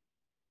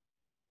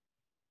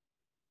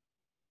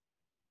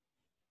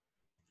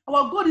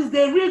 Our God is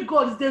the real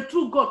God, is the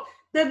true God.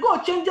 The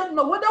God changes,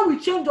 no, whether we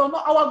change or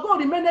not, our God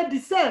remained the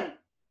same.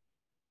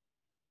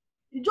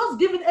 He's just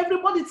giving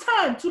everybody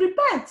time to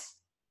repent.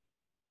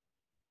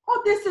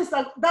 All this is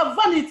that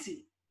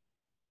vanity.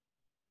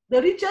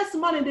 The richest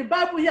man in the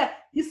Bible here,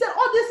 he said,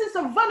 all this is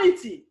a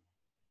vanity.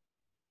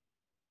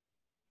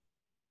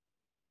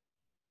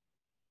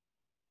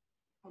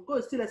 And God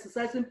is still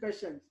exercising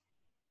patience.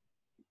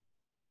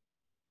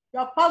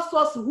 Your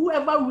pastors,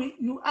 whoever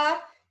you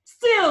are,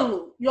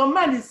 still your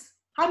man is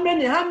how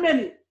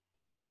many?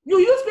 You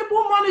use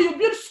people money, you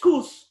build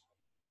schools.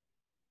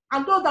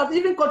 And those that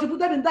even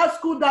contributed in that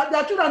school, that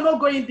their children are not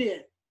going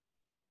there.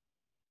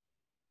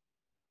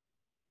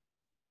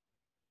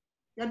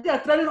 You're there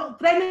training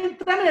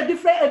a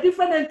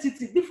different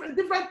entity,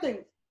 different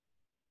things.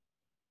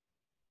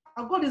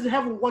 And God is in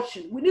heaven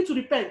watching. We need to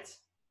repent.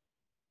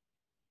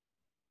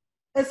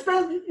 A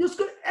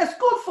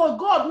school for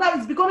God now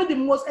is becoming the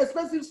most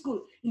expensive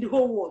school in the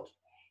whole world.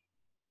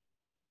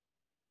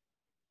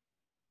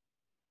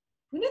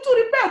 We need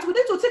to repent. We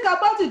need to think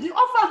about it. The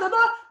orphans,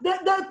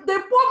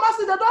 the poor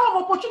masses, they don't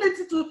have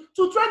opportunity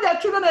to train their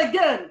children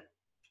again.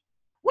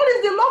 What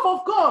is the love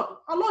of God?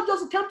 Our Lord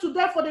just came to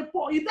die for the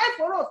poor. He died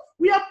for us.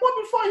 We are poor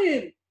before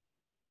him.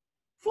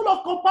 Full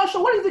of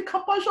compassion. What is the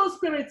compassion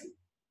spirit?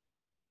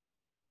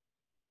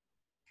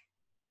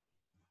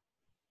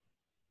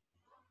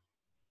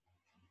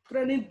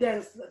 Training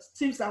them,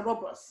 thieves and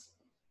robbers.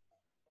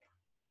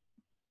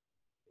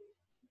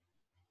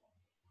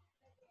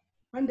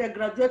 When they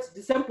graduate,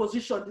 the same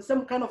position, the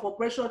same kind of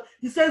operation,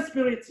 the same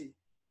spirit.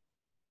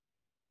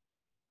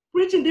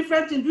 Preaching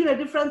different thing, doing a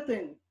different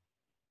thing.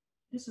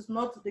 This is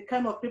not the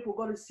kind of people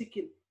God is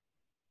seeking.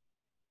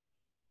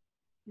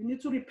 You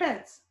need to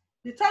repent.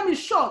 The time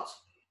is short.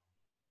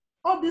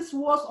 All these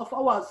words of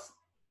ours,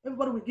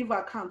 everybody will give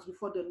accounts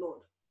before the Lord.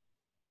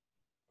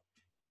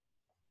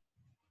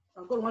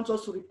 And God wants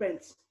us to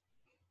repent.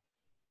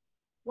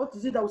 What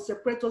is it that will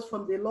separate us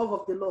from the love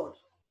of the Lord?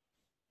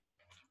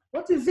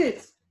 What is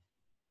it?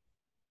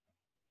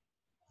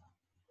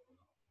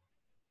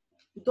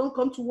 You don't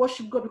come to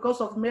worship God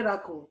because of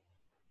miracle.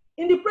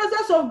 In the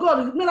presence of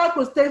God,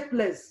 miracles take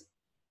place.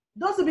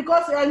 Don't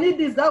because I need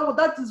this,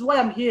 that is why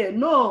I'm here.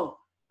 No,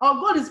 our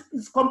God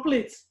is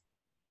complete.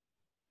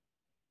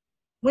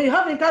 When you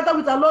have encounter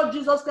with our Lord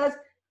Jesus Christ,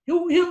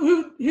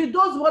 he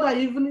does what I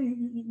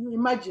even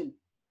imagine.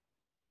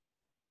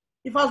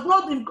 If God has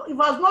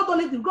not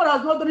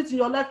done it in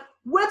your life,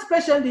 wait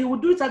patiently, he will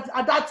do it at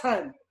that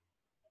time.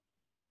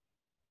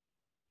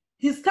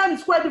 His time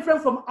is quite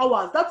different from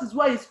ours. That is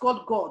why he's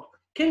called God,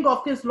 King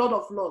of Kings, Lord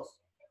of Lords.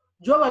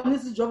 Jehovah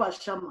Nissi, Jehovah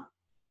Shammah.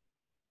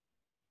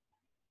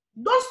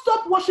 Don't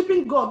stop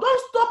worshiping God.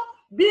 Don't stop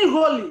being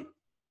holy.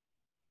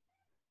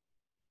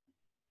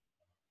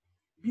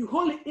 Be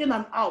holy in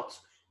and out.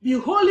 Be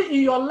holy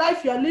in your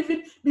life you are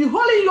living. Be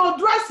holy in your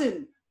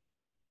dressing.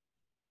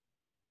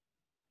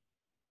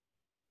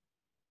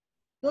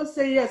 Don't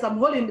say, yes, I'm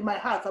holy in my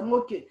heart, I'm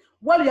okay.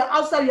 While you're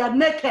outside, you're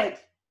naked.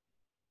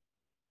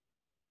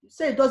 You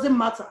say it doesn't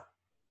matter.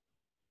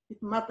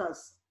 It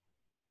matters.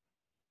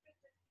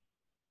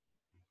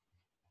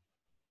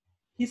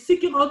 He's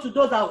seeking unto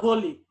those that are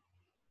holy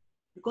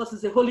because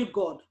he's a holy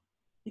God.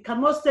 He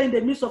cannot stay in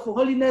the midst of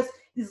holiness.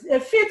 He's a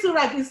filthy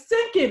rag. He's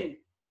sinking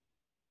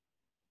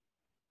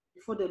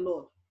before the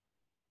Lord.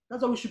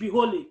 That's why we should be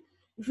holy.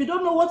 If you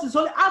don't know what is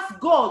holy, ask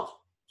God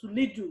to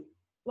lead you.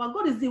 Well,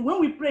 God is the,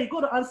 when we pray,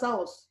 God will answer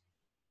us.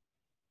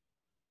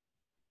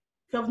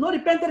 If you have not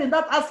repented in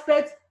that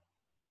aspect,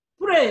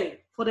 pray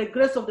for the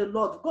grace of the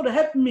Lord. God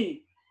help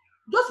me.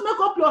 Just make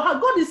up your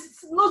heart. God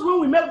knows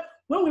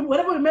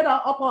whenever we made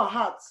up our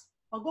hearts,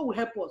 God will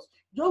help us.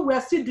 Just we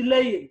are still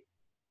delaying.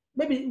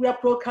 Maybe we are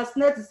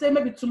procrastinating, say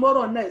maybe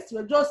tomorrow or next.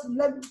 We're just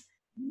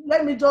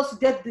let me just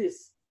get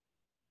this.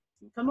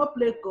 You cannot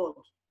play God.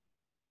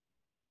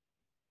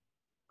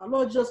 Our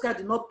Lord Jesus Christ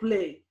did not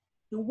play.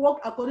 He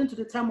walked according to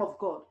the time of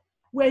God.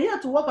 We're here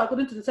to walk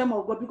according to the time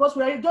of God because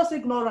we are just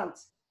ignorant.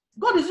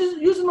 God is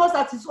using us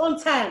at his own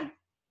time.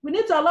 We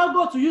need to allow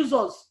God to use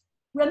us.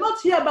 We are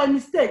not here by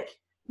mistake.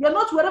 We are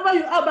not wherever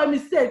you are by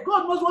mistake.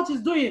 God knows what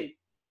he's doing.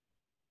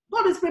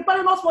 God is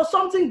preparing us for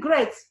something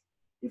great.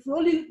 If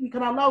only we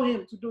can allow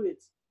him to do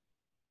it.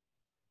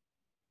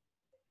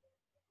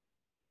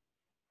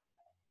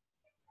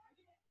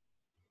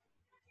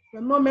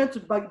 We're not meant to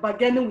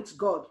bargain with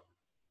God.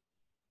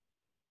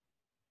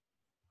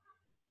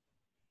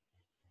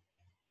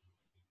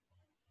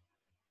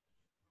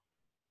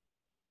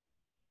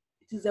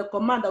 It is a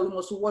command that we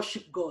must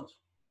worship God.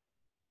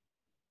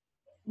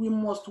 We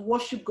must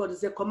worship God.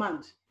 It's a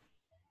command.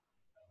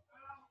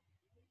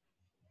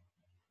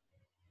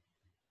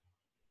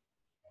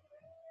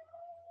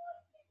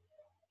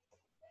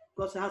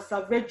 Because he has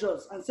salvaged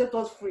us and set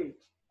us free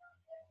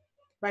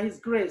by his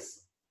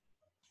grace.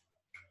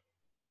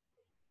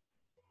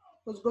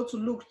 Let's go to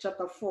Luke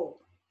chapter 4,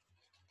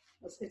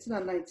 verse 18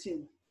 and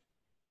 19.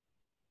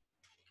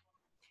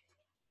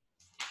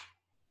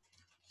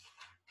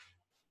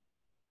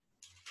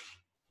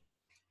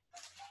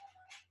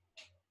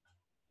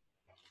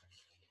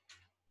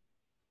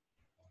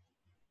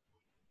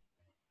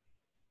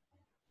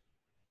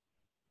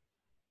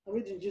 I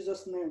read in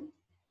Jesus' name.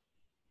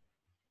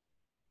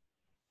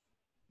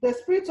 The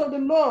Spirit of the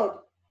Lord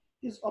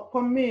is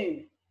upon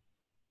me,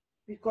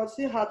 because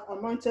he hath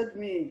anointed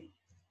me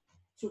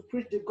to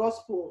preach the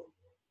gospel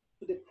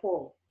to the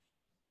poor.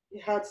 He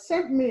hath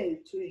sent me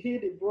to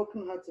heal the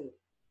brokenhearted,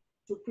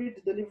 to preach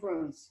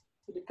deliverance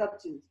to the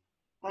captives,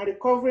 and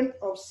recovering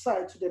of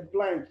sight to the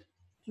blind,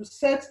 to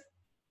set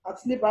at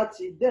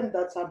liberty them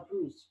that are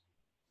bruised.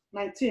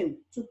 19,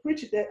 to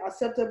preach the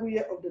acceptable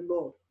year of the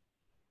Lord.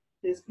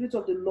 The Spirit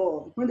of the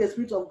Lord, when the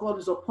Spirit of God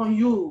is upon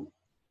you,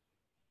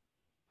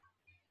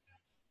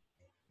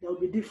 there will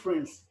be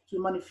difference to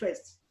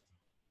manifest.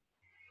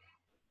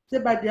 Say,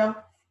 by their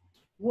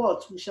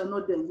words we shall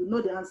know them. We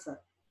know the answer.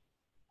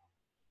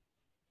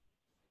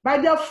 By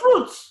their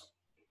fruits,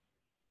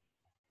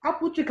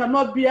 apple tree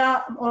cannot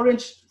bear an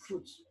orange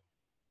fruit.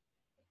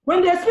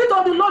 When the Spirit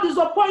of the Lord is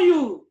upon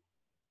you,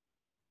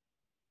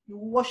 you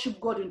worship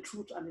God in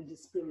truth and in the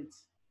Spirit.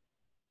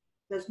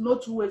 There's no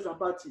two ways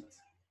about it.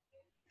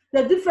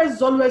 The difference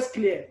is always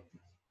clear.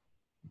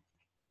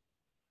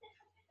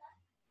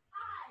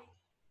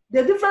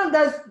 There's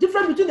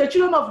difference between the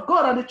children of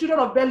God and the children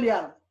of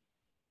Belial.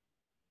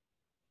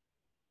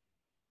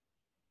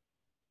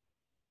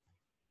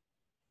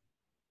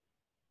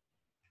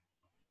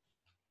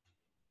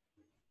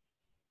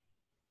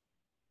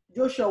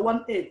 Joshua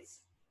 1:8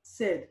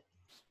 said,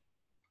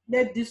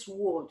 let this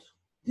word,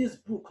 this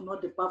book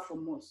not depart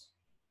from us.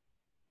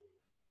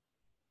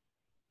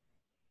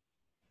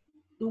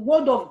 The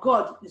word of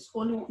God is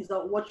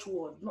our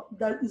watchword.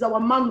 That is our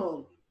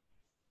manual.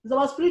 It's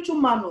our spiritual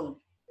manual.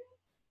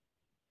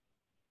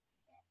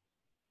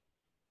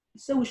 He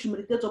said we should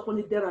meditate upon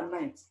it day and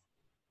night,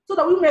 so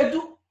that we may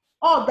do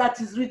all that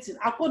is written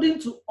according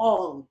to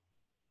all.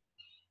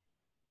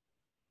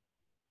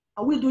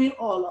 Are we doing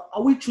all?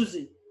 Are we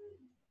choosing?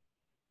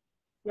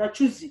 We are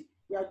choosing.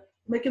 We are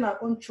making our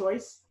own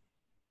choice.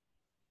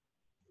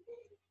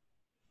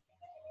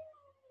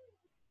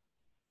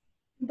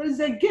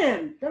 There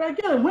again,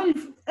 when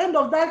you end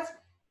of that,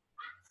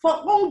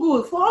 for own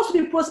good, for us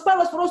to be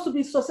prosperous, for us to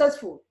be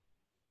successful,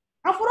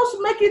 and for us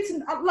to make it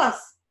at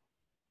last.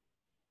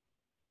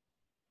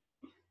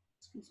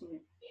 Excuse me.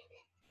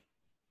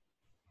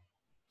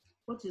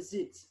 What is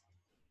it?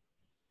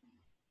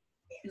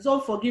 It's all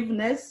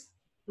forgiveness.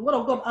 The word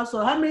of God asks,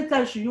 how many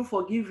times should you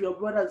forgive your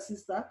brother and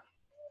sister?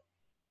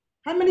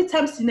 How many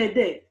times in a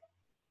day?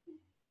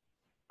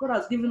 God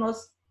has given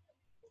us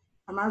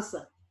an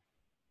answer.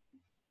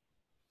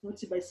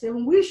 By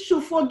saying we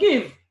should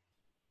forgive.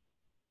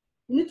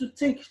 We need to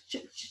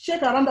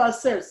check around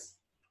ourselves.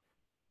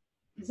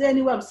 Is there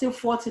anywhere I'm still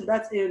fault in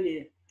that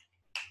area?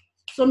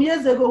 Some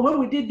years ago, when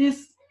we did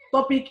this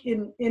topic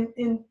in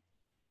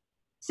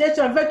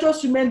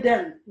CHMIVWCD,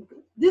 then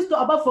this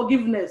talk about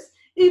forgiveness,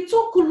 it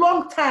took a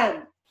long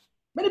time.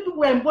 Many people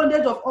were in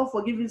bondage of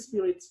unforgiving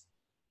spirits.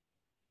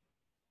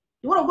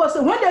 The word of God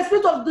said, when the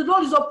Spirit of the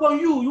Lord is upon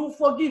you, you will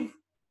forgive.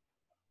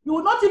 You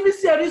will not even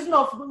see a reason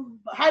of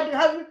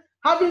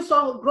having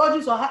some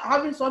grudges or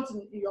having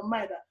something in your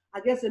mind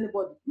against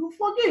anybody. You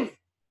forgive.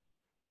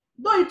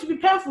 Though it will be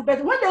painful,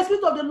 but when the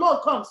Spirit of the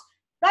Lord comes,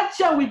 that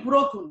chain will be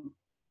broken.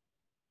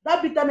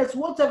 That bitterness,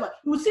 whatever.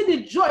 You will see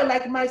the joy,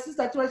 like my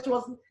sister, she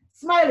was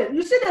smiling.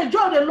 You see the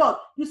joy of the Lord.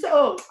 You say,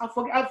 oh,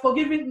 I'm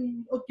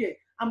forgiving. Okay,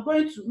 I'm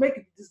going to make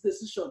this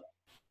decision.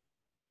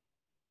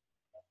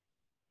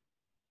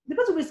 The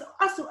person will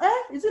ask,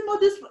 is it not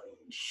this?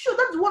 Sure,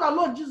 that's what our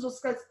Lord Jesus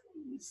Christ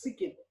is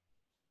seeking.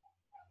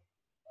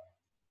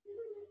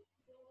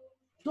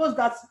 those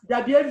that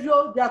their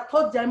behavior, their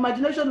thoughts, their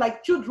imagination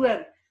like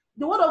children.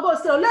 The word of God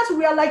says, unless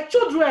we are like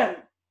children,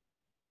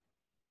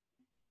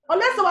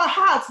 unless our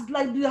hearts is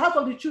like the heart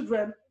of the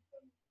children,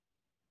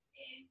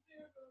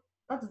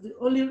 that is the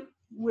only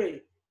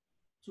way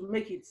to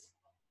make it.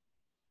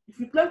 If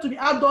we claim to be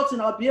adults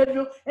in our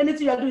behavior,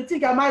 anything you are doing, you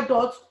think I'm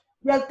adult,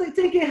 we are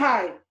thinking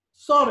high.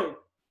 Sorry.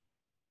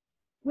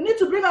 We need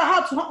to bring our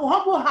heart to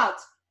humble heart.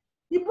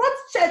 He brought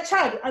a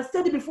child and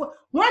said it before.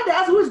 When they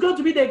ask who is going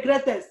to be the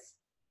greatest.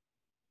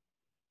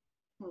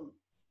 Thank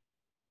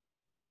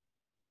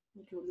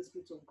you, Holy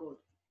Spirit of God.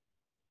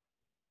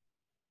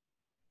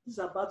 This is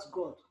about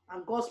God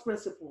and God's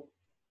principle.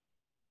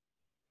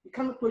 We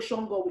can't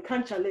question God. We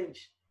can't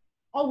challenge.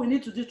 All we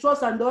need to do is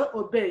trust and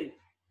obey.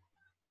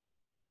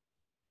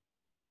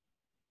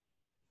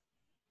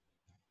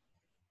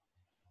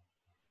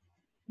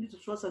 We need to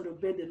trust and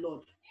obey the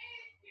Lord.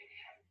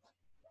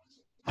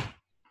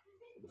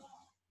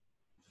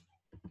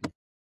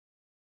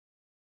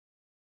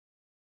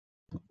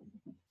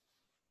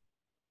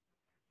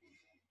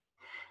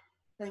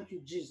 Thank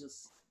you,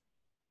 Jesus.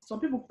 Some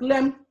people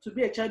claim to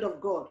be a child of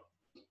God.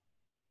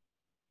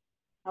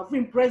 Have we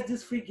impressed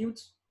this free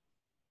gift?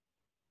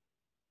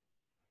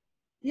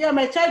 Yeah,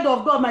 my child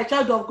of God, my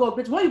child of God.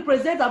 But when you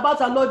present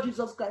about our Lord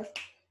Jesus Christ,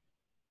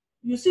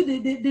 you see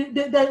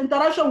the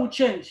interaction will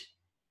change.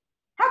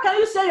 How can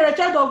you say you're a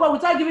child of God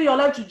without giving your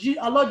life to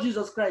our Lord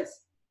Jesus Christ?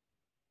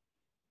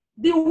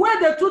 The way,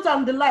 the truth,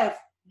 and the life.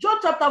 John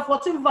chapter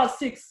 14, verse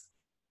 6.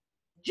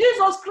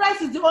 Jesus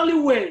Christ is the only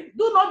way.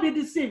 Do not be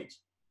deceived.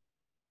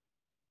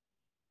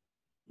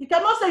 You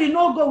cannot say you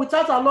know God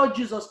without our Lord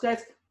Jesus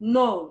Christ.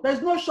 No,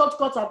 there's no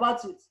shortcut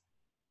about it.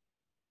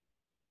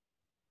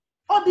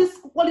 All these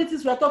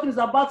qualities we are talking is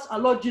about our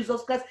Lord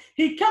Jesus Christ.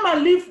 He came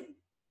and lived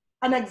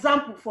an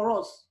example for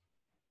us.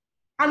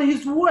 And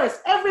his words,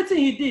 everything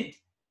he did,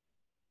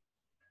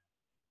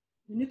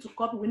 we need to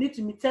copy, we need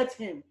to imitate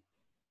him.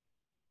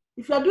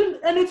 If you are doing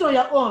anything on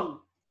your own,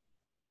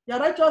 your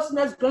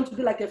righteousness is going to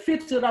be like a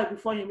filthy rag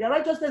before him. Your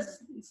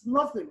righteousness is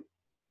nothing.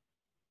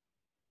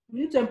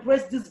 We need to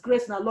embrace this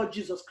grace in our Lord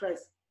Jesus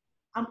Christ.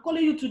 I'm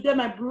calling you today,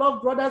 my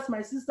beloved brothers,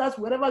 my sisters,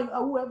 wherever you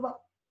are, whoever.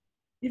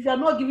 If you are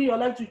not giving your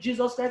life to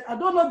Jesus Christ, I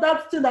don't know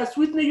that thing that's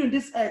sweetening you in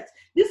this earth.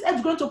 This earth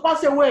is going to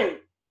pass away.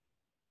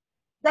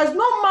 There's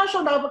no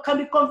mansion that can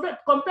be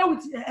compared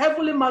with a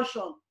heavenly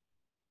mansion.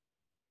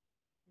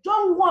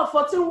 John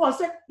 1:14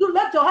 said, do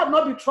let your heart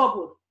not be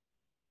troubled.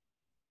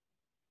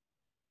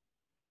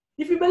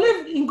 If you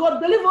believe in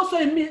God, believe also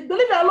in me.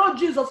 Believe in our Lord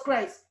Jesus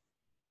Christ.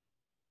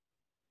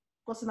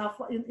 Because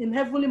in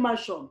heavenly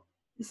mansion,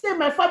 he said,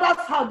 my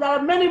Father's house, there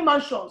are many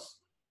mansions.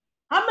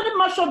 How many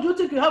mansions do you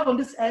think you have on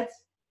this earth?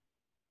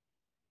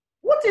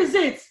 What is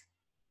it?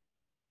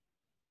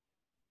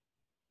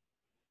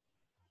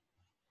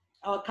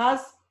 Our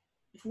cars,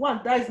 if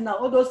one dies now,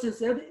 all those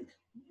things,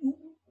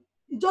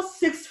 just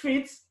 6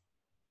 feet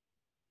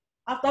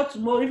after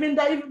tomorrow, even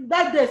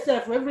that day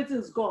itself, everything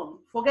is gone.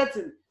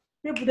 Forgetting.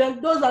 People,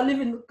 then those that live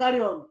in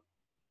carry on.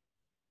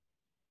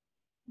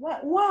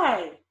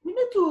 Why? We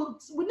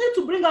need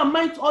to bring our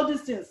mind to all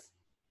these things.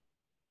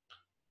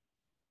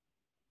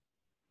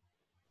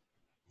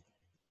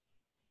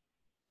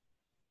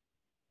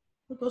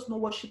 Let us not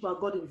worship our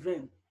God in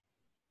vain.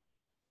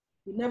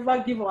 We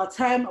never give our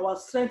time, our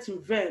strength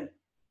in vain.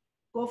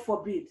 God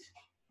forbid.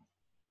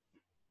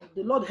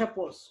 The Lord help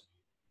us.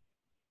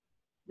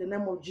 In the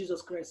name of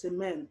Jesus Christ.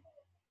 Amen.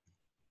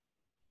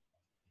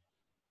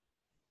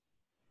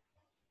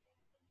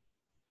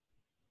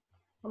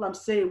 All I'm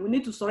saying, we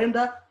need to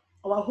surrender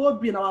our whole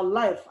being, our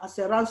life as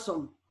a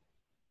ransom.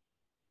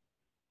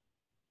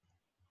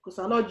 Because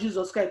our Lord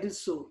Jesus Christ did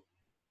so.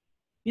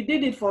 He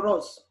did it for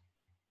us.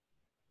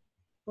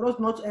 For us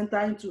not to enter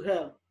into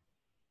hell.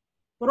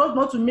 For us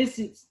not to miss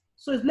it.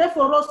 So it's left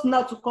for us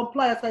now to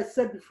comply, as I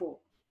said before.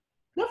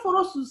 Left for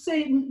us to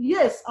say,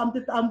 yes, I'm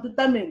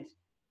determined.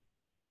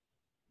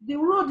 The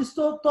road is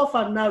so tough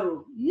and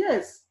narrow.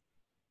 Yes.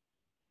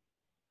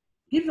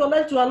 Give your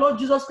life to our Lord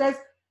Jesus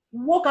Christ.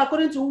 Walk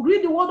according to,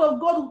 read the word of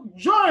God.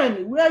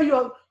 Join where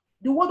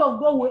the word of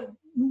God will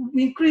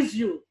increase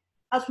you.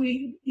 As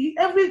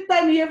every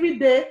time, every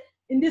day,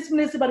 in this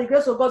ministry, by the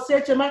grace of God,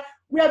 CHMI,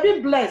 we are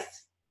being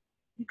blessed.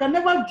 You can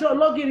never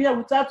log in here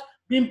without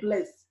being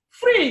blessed.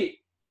 Free.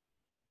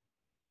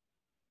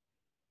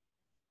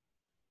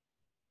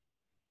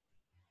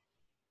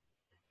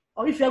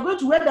 Or if you are going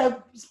to where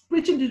they're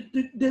preaching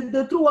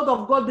the true word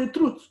of God, the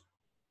truth.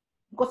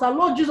 Because our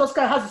Lord Jesus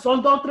Christ has his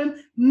own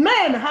doctrine.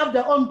 Men have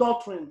their own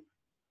doctrine.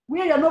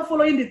 Where you are not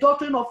following the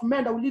doctrine of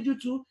men that will lead you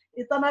to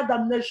eternal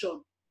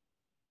damnation.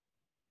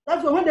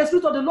 That's why when the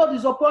Spirit of the Lord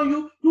is upon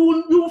you,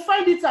 you will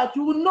find it out.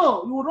 You will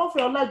know. You will run for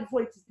your life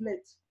before it is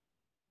late.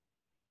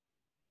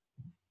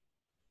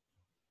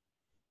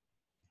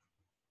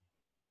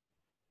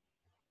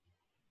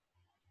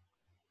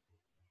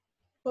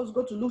 Let's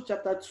go to Luke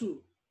chapter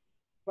 2,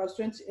 verse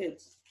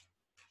 28.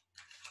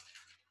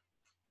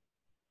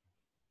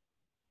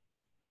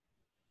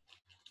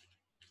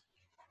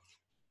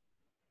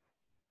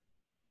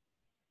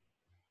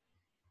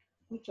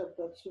 Luke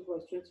chapter 2,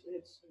 verse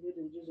 28. Read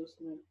in Jesus'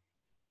 name.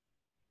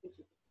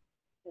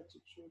 32.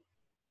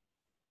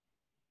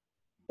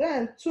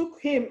 Then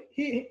took him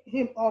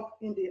up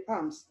in the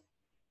arms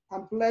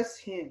and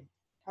blessed him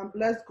and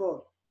blessed God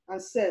and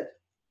said,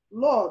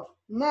 Lord,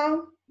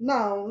 now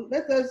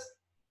let us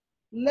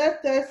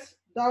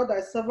thou thy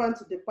servant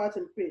depart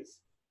in peace,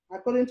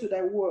 according to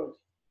thy word.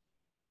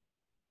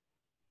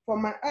 For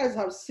my eyes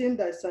have seen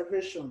thy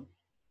salvation,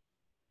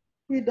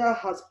 which thou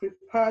hast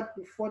prepared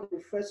before the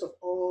face of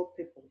all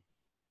people,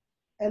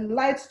 and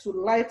light to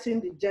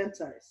lighten the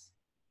Gentiles,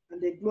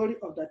 and the glory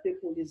of thy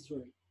people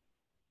Israel.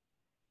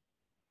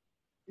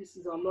 This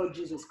is our Lord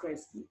Jesus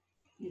Christ.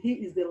 He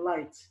is the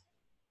light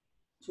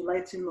to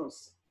lighten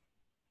us.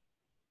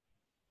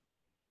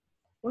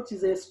 What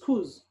is the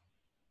excuse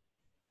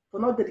for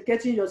not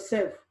dedicating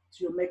yourself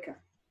to your Maker?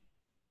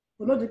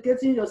 For not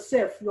dedicating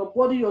yourself, your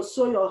body, your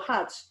soul, your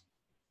heart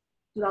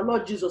to the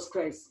Lord Jesus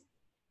Christ.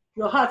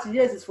 Your heart,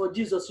 yes, is for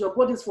Jesus. Your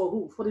body is for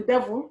who? For the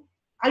devil?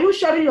 Are you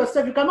sharing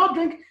yourself? You cannot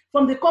drink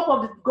from the cup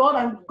of the God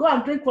and go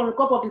and drink from the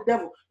cup of the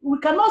devil. We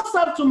cannot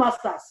serve two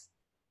masters.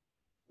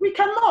 We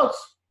cannot.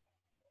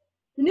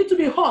 You need to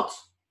be hot.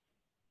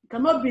 You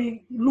cannot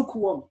be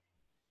lukewarm.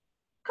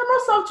 You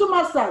cannot serve two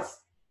masters.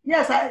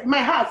 Yes, my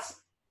heart.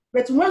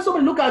 But when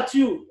somebody look at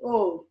you,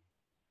 oh,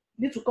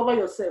 you need to cover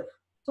yourself.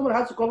 Somebody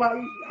has to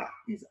cover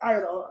his eye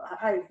or her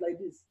eyes like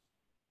this.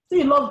 Say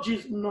you love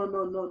Jesus.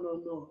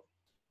 No.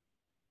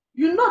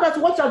 You know that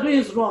what you're doing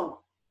is wrong.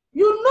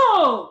 You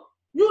know.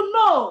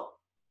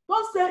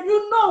 Don't say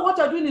you know what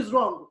you're doing is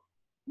wrong.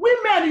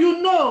 Women,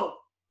 you know.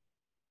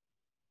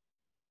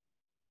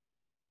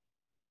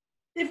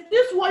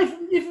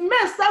 If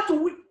men start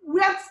to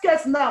wear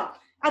skirts now,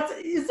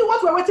 you see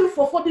what we're waiting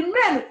for the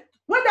men.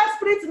 When that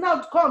spirit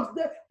now comes,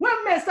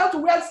 when men start to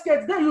wear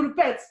skirts, then you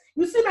repent.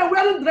 You see men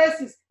wearing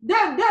dresses,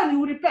 then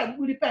you repent.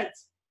 We repent.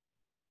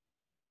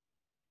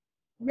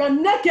 We are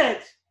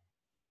naked.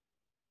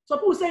 Some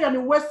people say you're in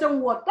the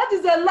Western world. That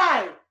is a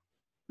lie.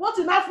 Not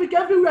in Africa,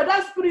 everywhere,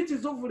 that spirit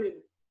is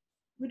hovering.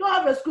 We don't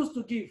have excuse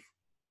to give.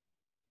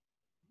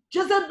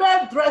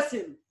 Jezebel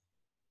dressing.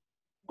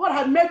 God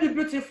had made you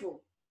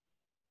beautiful.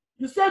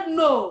 You said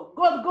no.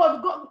 God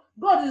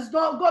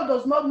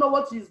does not know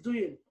what he's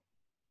doing.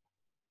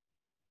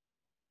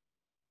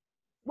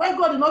 Why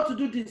God did not to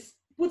do this?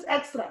 Put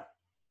extra.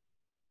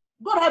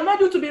 God had made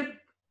you to be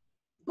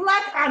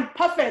black and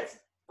perfect,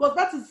 because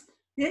that is,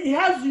 he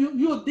has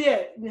you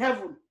there in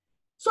heaven.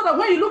 So that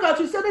when you look at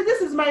you, say,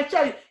 this is my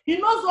child. He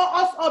knows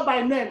us all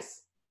by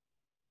names.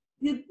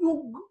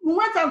 You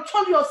went and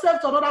turned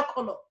yourself to another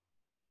color.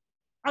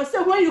 And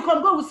say, when you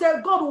come, God will say,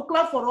 God will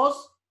clap for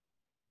us.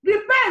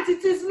 Repent,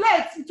 it is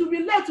late. It will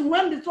be late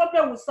when the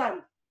trumpet will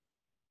sound.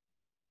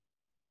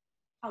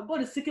 And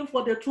God is seeking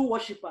for the true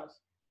worshippers.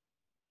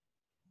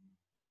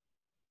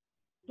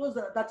 Those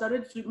that are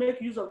ready to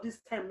make use of this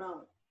time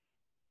now.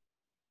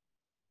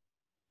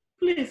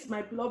 Please,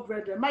 my beloved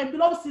brethren, my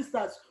beloved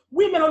sisters,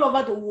 women all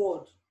over the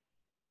world,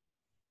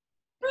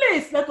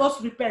 please let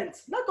us repent.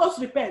 Let us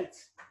repent.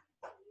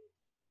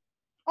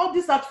 All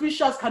these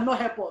artificials cannot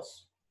help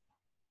us.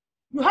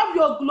 You have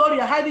your glory,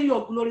 you're hiding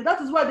your glory.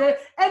 That is why the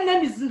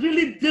enemy is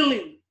really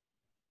dealing.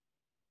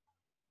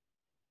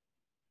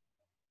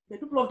 The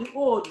people of the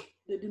old,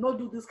 they did not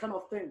do this kind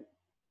of thing.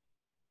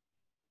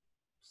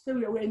 Say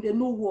we're in the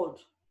new world.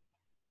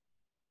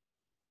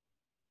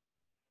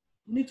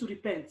 You need to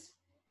repent.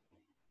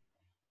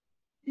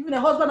 Even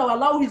a husband will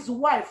allow his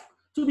wife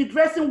to be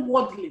dressing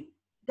worldly.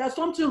 There's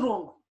something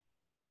wrong.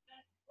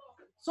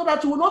 So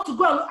that you will not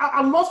go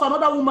and lust for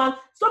another woman.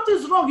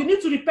 Something's wrong. You need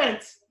to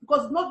repent.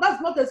 Because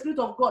that's not the Spirit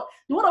of God.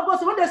 The Word of God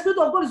says, when the Spirit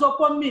of God is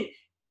upon me,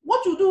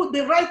 what you do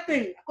the right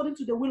thing according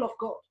to the will of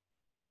God.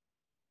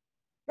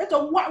 Let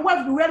your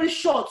wife be wearing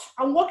shorts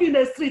and walking in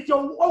the street,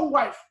 your own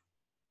wife.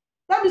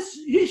 That means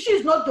she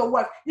is not your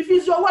wife. If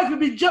he's your wife, you'll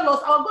be jealous.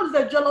 Our God is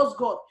a jealous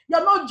God.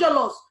 You're not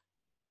jealous.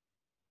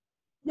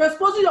 You're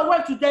exposing your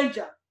wife to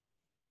danger.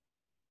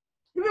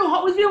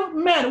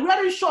 Even men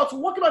wearing shorts,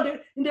 walking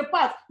in the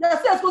path, you're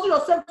still exposing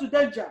yourself to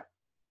danger.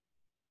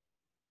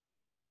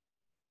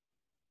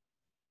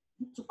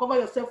 To cover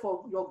yourself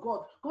for your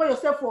God. Cover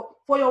yourself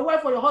for your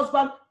wife, for your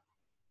husband.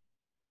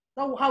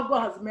 That's how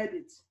God has made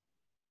it.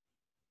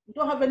 You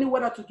don't have any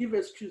weather to give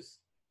excuse.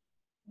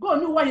 God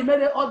knew why he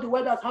made all the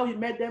weathers, how he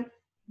made them.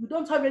 You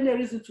don't have any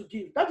reason to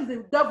give. That is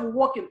the devil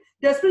working.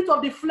 The spirit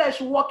of the flesh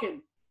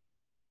working.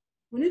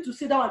 We need to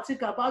sit down and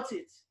think about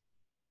it.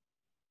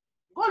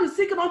 God is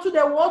seeking unto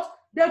the what?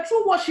 The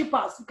true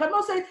worshippers. You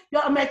cannot say,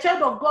 I'm a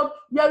child of God.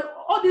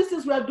 All these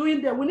things we are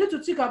doing there. We need to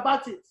think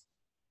about it.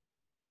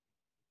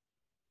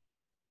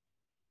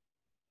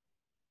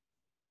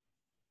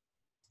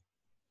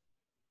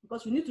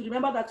 Because we need to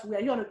remember that we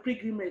are here on a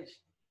pilgrimage.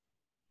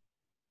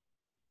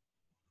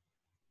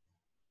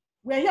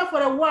 We are here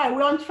for a while.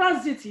 We're on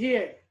transit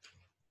here.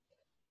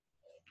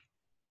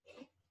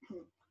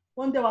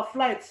 One day our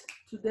flight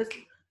to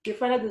the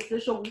final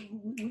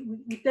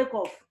destination, we take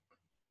off.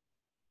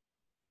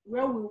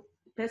 Where will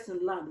the person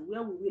land?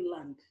 Where will we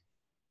land?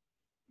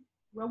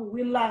 Where will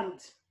we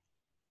land?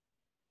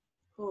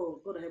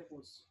 Oh, God help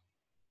us.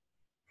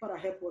 Father,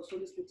 help us.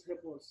 Holy Spirit,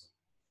 help us.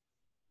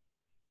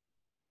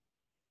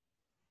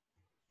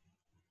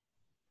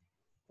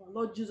 Our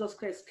Lord Jesus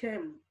Christ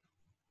came.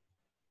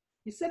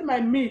 He said, my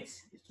meat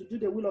is to do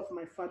the will of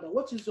my Father.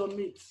 What is your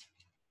meat?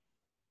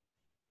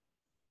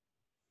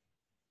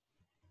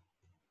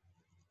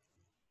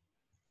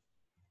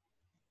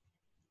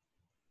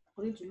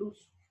 According to Luke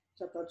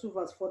chapter 2,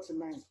 verse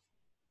 49.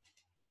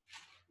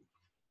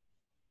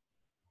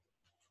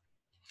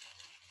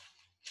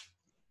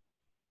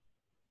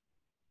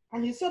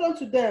 And he said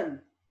unto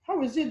them,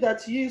 how is it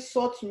that ye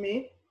sought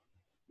me?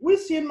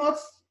 Wist ye not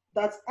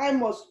that I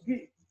must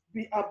be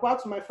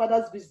about my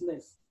Father's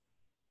business?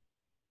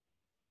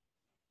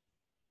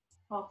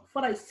 Our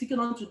Father is seeking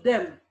unto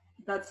them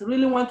that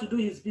really want to do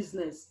his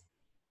business.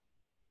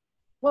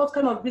 What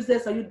kind of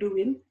business are you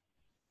doing?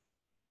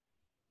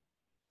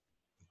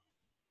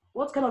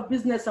 What kind of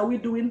business are we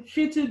doing?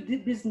 Filthy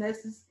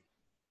businesses,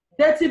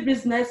 dirty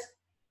business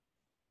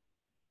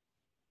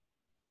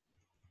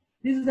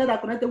that are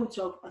connected with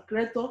your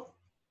creator,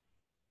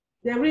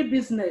 the real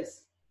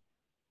business,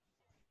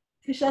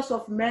 fishers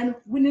of men,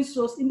 winning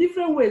souls in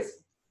different ways.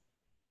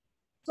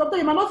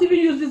 Sometimes you might not even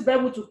use this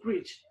Bible to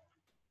preach.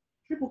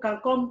 People can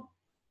come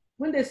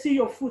when they see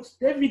your fruit,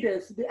 the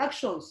evidence, the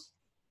actions.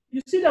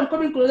 You see them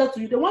coming closer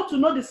to you. They want to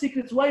know the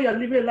secrets why you are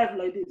living a life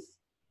like this.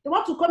 They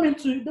want to come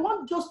into you. They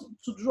want just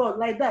to draw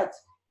like that.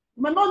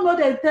 You might not know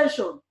their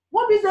intention.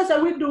 What business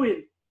are we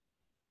doing?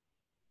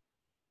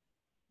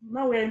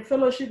 Now we're in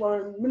fellowship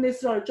or in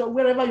ministry or church,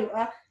 wherever you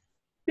are.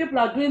 People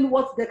are doing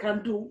what they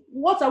can do.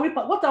 What are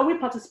we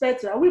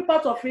participating? Are we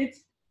part of it?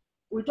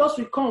 We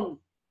come.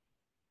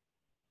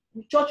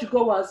 We church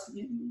goers.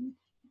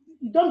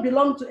 You don't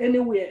belong to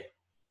anywhere.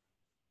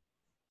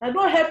 I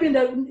don't help in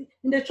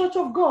the church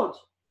of God.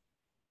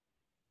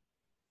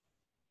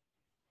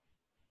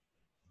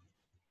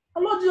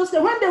 Our Lord Jesus,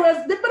 when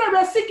the people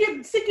were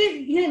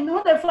seeking him,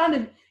 when they found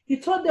him, he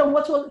told them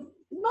what was,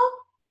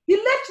 he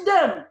left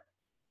them.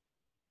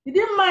 He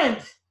didn't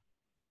mind.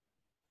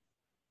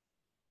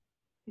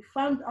 He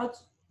found out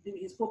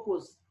his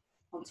purpose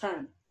on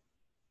time.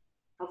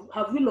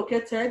 Have we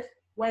located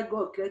why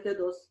God created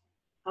us?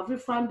 Have we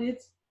found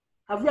it?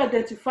 Have we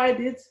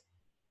identified it?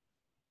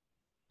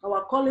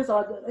 Our callings,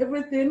 our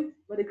everything,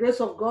 by the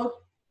grace of God.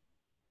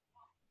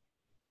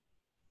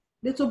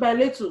 Little by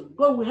little,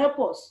 God will help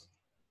us.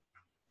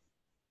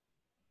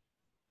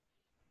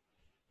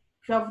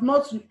 If you have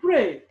not, we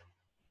pray.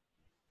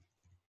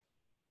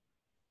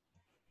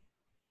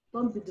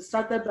 Don't be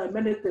distracted by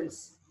many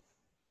things.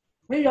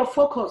 When you are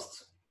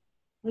focused,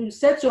 when you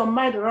set your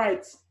mind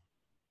right,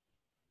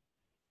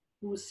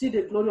 you will see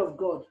the glory of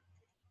God.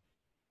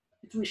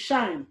 It will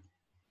shine.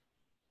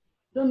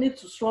 You don't need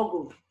to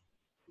struggle.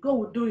 God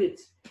will do it.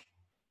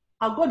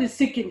 Our God is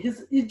seeking.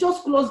 He's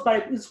just close by.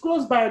 He's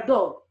close by a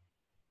door,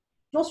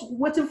 just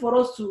waiting for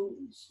us to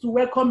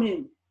welcome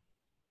him.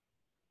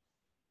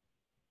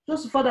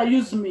 Just, Father,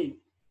 use me.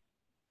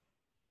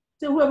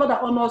 Say, whoever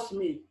that honors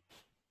me,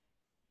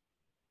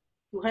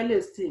 you highly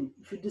esteem.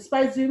 If you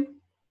despise him,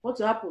 what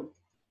will happen?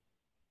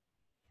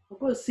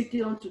 God is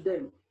seeking unto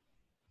them.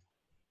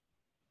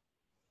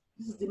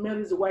 This is the main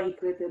reason why he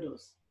created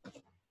us.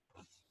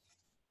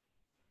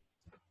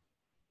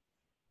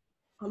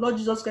 Our Lord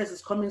Jesus Christ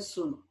is coming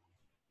soon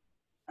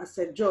as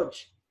a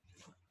judge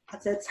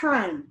at a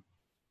time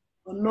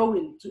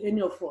unknowing to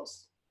any of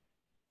us.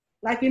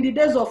 Like in the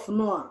days of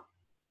Noah,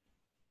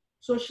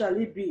 so shall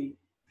it be.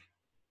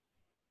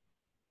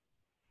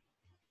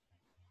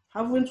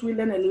 Haven't we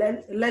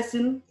learned a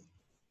lesson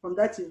from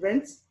that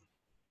event?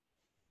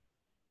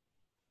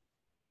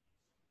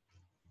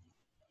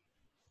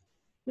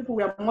 People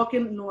were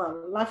mocking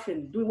Noah,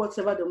 laughing, doing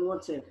whatever they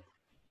wanted.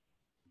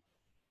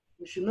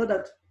 We should know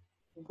that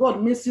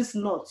God misses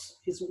not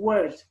his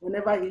word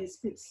whenever he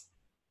speaks.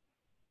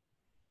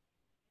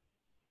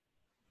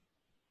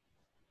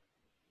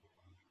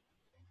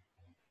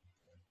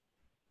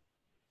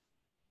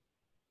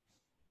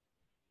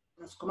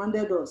 He has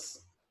commanded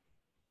us.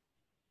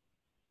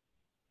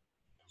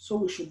 So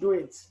we should do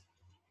it.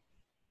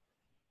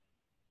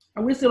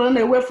 Are we still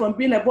running away from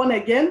being a born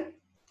again?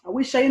 Are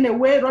we shying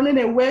away, running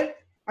away?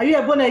 Are you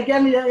a born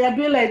again? You're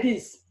doing like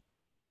this.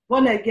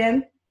 Born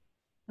again.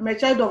 I'm a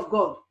child of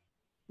God.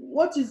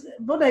 What is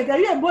born again? Are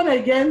you a born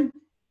again?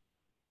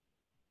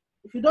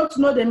 If you don't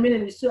know the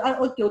meaning, you say,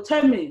 okay,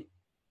 tell me.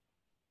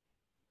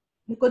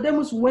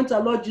 Nicodemus went to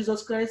our Lord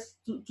Jesus Christ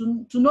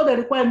to know the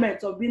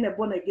requirements of being a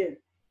born again.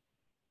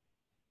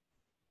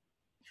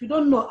 If you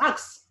don't know,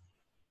 ask.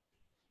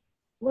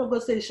 What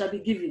God says, it shall be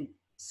given.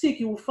 Seek,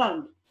 you will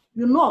find.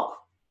 You knock,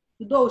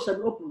 the door shall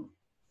be opened.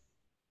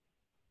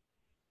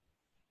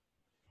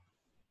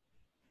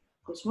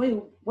 Because when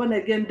you born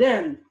again,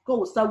 then God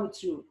will start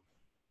with you.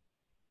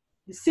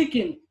 He's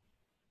seeking,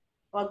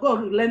 but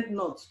God relent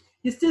not.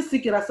 He's still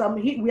seeking. As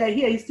we are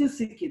here, he's still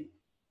seeking.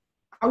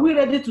 Are we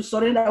ready to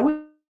surrender? Are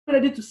we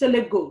ready to say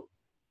let go?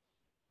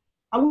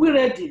 Are we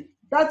ready?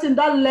 That in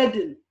that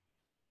leading,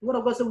 the word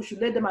of God said we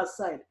should lay them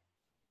aside.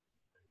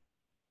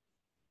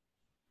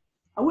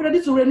 Are we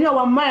ready to renew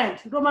our mind?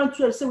 Romans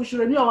 12 says we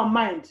should renew our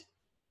mind.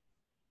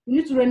 We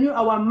need to renew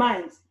our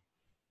minds.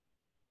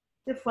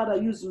 Say,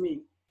 Father, use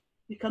me.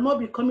 You cannot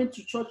be coming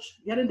to church,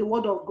 hearing the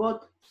word of God,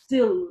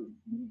 still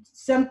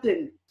same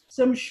thing,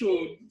 same show,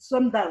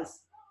 same dance,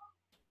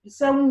 the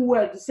same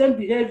word, the same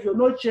behavior,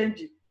 no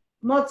change,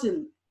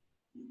 nothing.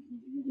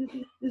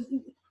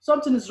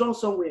 Something is wrong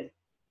somewhere.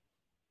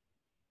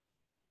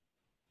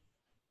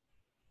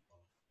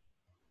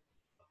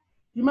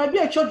 You might be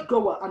a church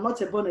goer and not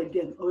a born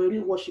again or a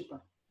real worshiper.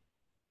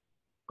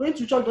 Going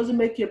to church doesn't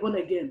make you a born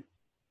again.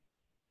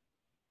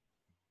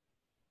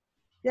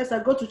 Yes,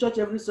 I go to church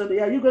every Sunday.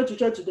 Yeah, you going to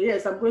church today?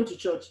 Yes, I'm going to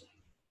church.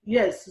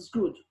 Yes, it's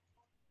good.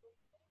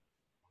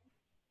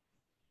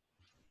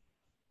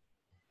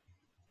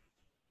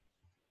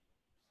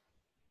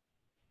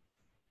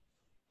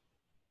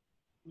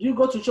 Do you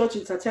go to church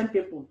with certain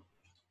people?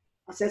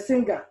 As a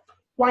singer,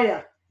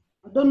 choir?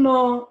 I don't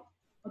know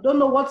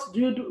what do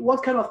you do,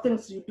 what kind of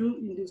things you do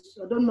in this.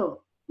 I don't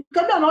know. You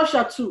can be an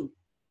usher too.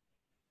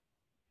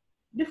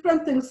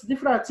 Different things,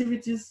 different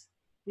activities.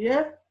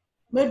 Yeah,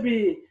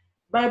 maybe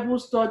Bible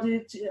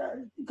study.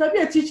 You can be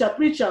a teacher,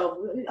 preacher.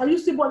 Are you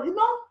still born? You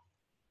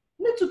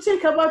need to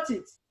think about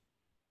it.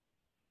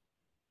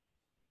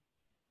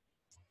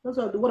 That's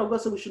why the word of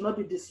God says we should not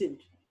be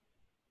deceived.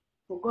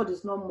 For God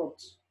is not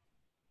mocked.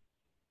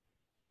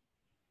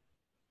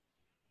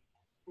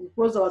 We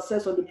pose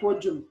ourselves on the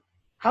podium,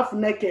 half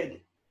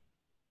naked.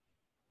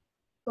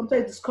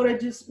 Sometimes it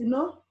discourages,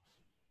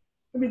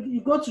 Maybe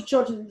you go to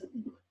church,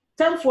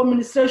 time for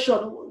administration.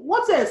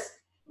 What else?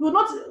 You will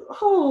not,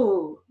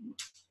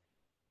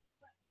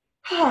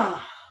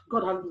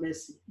 God have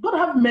mercy. God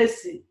have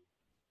mercy.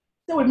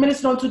 Then we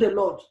minister unto the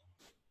Lord.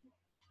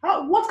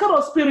 What kind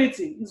of spirit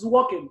is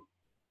working?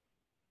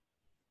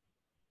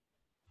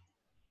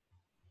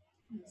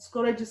 It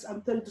discourages,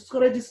 it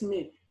discourages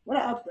me.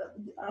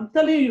 I'm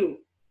telling you,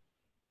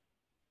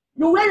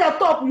 you wear your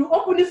top, you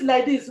open this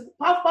like this,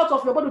 half part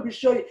of your body will be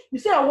showing. You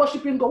say I'm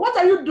worshiping God. What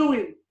are you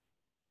doing?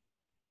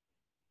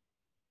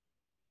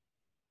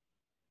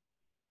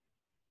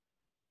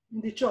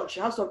 In the church,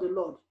 house of the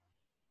Lord.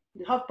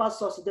 They have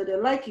pastors there, they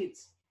like it.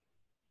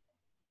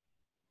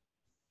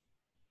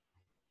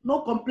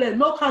 No complaint,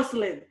 no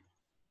counseling.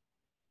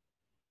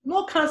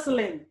 No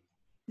counseling.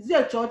 Is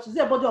there a church? Is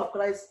there a body of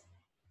Christ?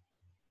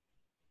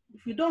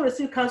 If you don't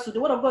receive counsel,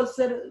 the word of God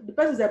said the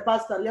person is a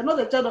bastard. You're not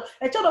a child of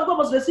God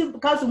must receive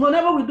counsel.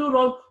 Whenever we do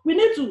wrong, we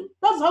need to.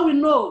 That's how we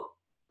know.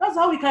 That's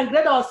how we can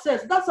grade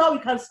ourselves. That's how we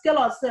can scale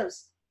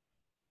ourselves.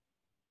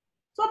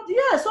 So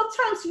yeah,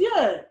 sometimes,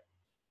 yeah.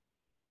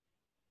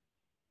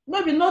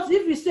 Maybe not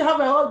if we still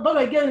have a born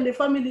again in the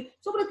family.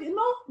 Somebody,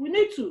 we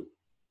need to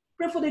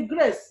pray for the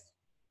grace.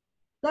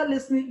 That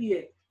listening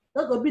ear,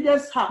 that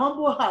obedience heart,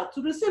 humble heart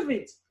to receive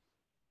it,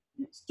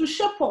 to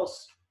shape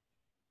us,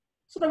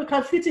 so that we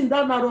can fit in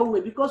that narrow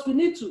way, because we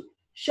need to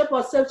shape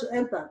ourselves to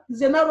enter.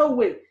 It's a narrow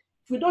way.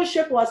 If we don't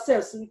shape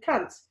ourselves, we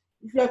can't.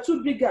 If we are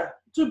too big,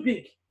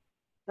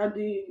 and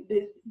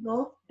the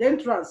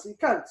entrance, we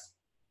can't.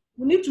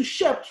 We need to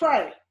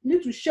try. We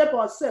need to shape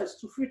ourselves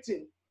to fit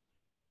in.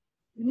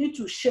 We need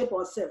to shape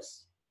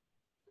ourselves.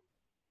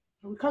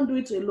 And we can't do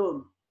it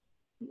alone.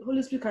 The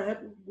Holy Spirit can help,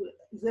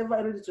 is ever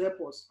ready to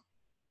help us.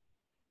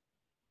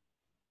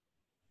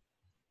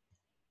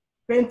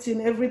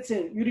 Painting,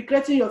 everything. You're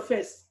recreating your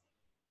face,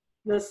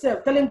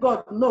 yourself, telling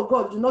God, no,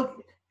 God, do not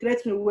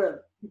create me well.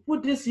 You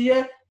put this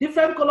here,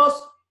 different colors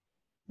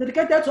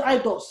dedicated to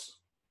idols.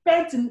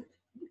 Painting,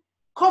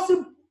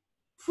 causing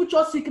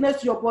future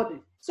sickness to your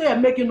body. So you're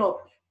making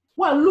up.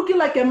 Well, looking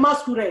like a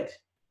masquerade.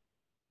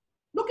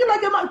 Looking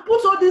like a man,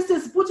 put all these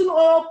things, putting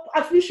all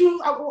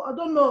artificial, I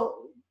don't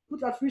know,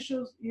 put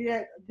artificials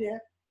here,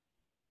 there.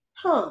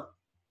 But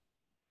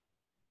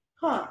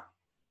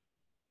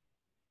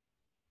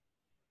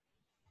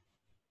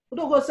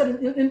God said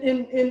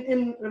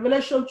in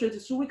Revelation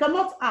 22, we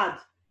cannot add.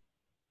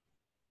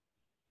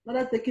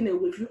 Not taking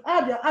away. If you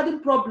add, you're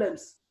adding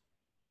problems.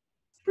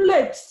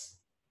 Plagues.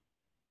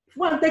 If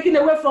one taking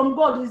away from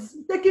God is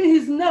taking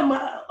his name,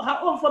 her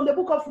own, from the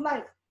book of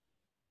life.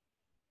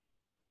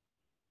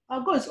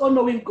 Our God is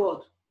all-knowing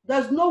God.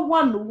 There's no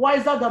one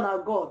wiser than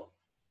our God.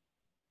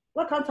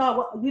 Why can't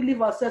we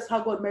live ourselves how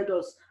God made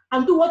us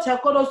and do what he has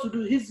called us to do,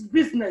 his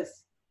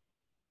business?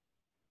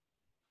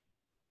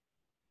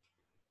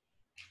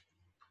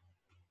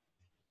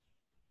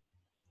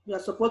 We are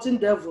supporting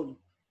devil.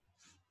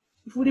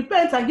 If we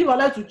repent and give our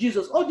life to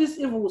Jesus, all this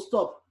evil will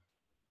stop.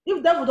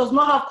 If devil does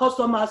not have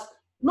customers,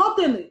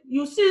 nothing.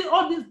 You see,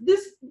 all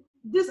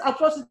these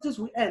atrocities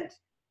will end.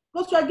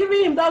 Because we are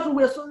giving him that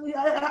way. So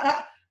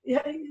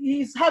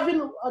he's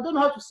having, I don't know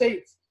how to say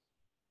it.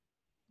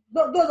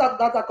 Those that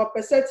are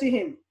compensating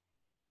him.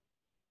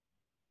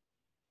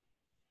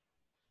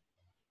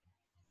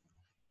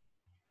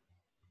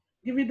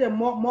 Giving them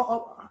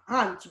more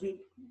hand to be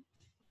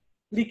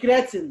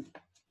recreating.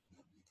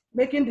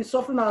 Making the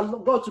suffering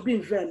of God to be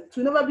in vain.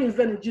 To never be in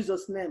vain in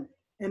Jesus' name.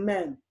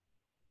 Amen.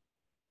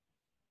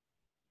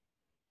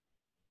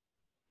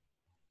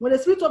 When the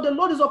Spirit of the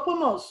Lord is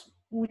upon us,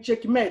 we will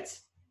checkmate.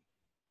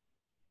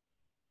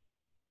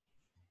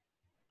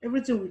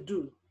 everything we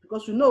do,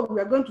 because we know we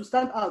are going to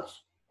stand out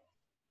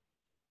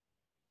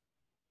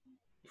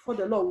before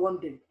the Lord one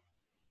day.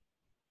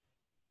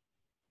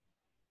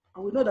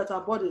 And we know that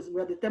our bodies,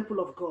 we are the temple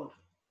of God.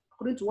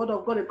 According to the word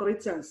of God in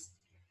Corinthians.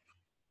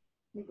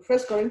 1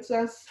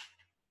 Corinthians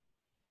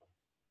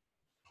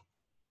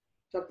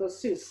chapter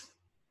 6.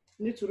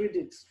 You need to read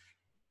it.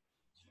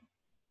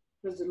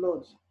 Praise the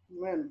Lord.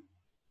 Amen.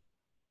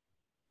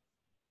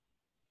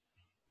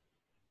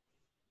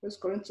 1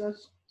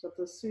 Corinthians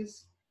chapter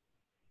 6.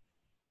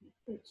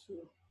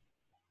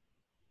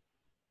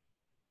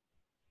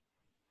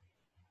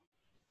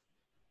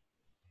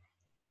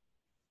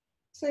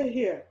 Say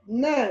here,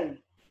 nay,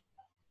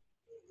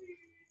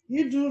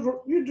 you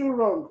do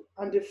wrong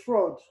and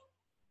defraud,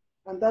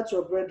 and that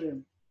your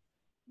brethren.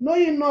 Know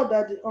ye not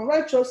that the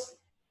unrighteous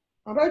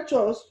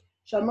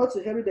shall not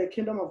inherit the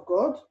kingdom of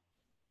God?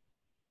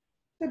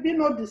 They be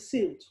not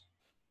deceived.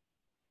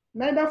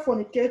 Neither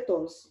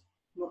fornicators,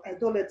 nor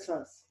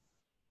idolaters,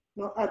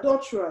 nor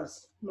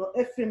adulterers, nor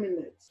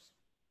effeminate,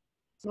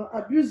 nor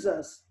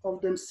abusers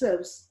of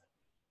themselves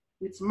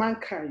with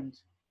mankind,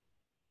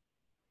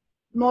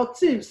 nor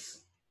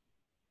thieves,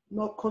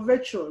 nor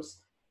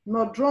covetous,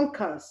 nor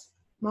drunkards,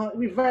 nor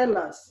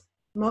revilers,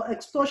 nor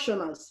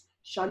extortioners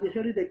shall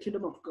inherit the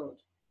kingdom of God.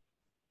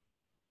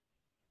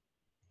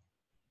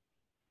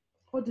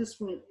 All these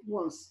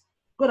ones,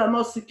 God are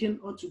not seeking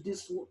unto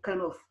this kind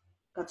of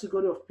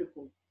category of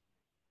people.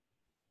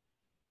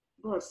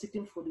 God is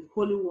seeking for the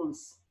holy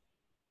ones.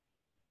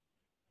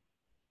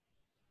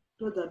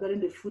 Those that are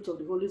bearing the fruit of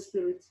the Holy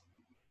Spirit.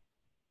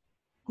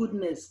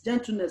 Goodness,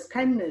 gentleness,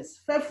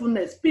 kindness,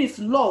 faithfulness, peace,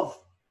 love,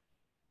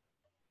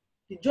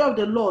 the joy of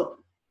the Lord,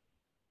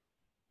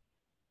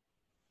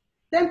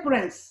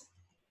 temperance,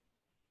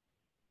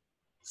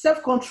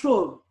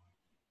 self-control.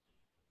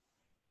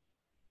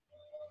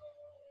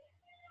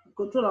 We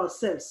control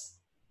ourselves.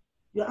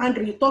 You're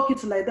angry, you talk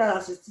it like that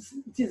as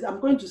it is. I'm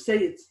going to say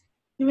it.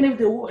 Even if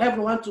the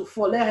heaven want to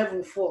fall, let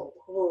heaven fall.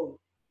 Oh.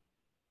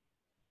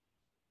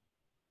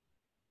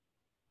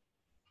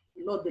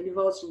 The Lord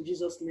deliver us in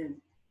Jesus'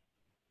 name.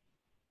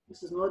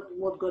 This is not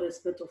what God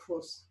expects of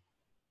us.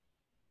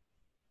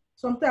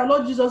 Sometimes,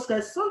 Lord Jesus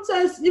Christ,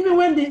 sometimes even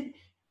when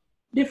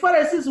the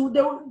Pharisees,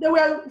 they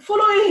were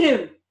following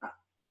him,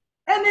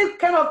 any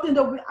kind of thing,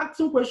 they will be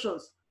asking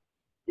questions.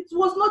 It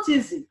was not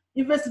easy.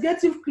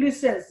 Investigative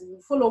Christians,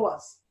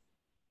 followers,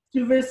 to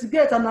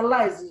investigate,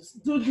 analyze,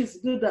 do this,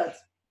 do that.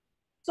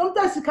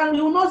 Sometimes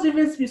he will not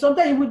even speak.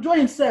 Sometimes he will withdraw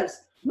himself.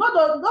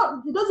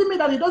 It doesn't mean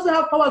that he doesn't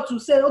have power to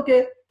say,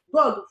 okay,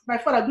 God, my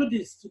Father, do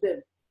this to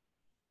them.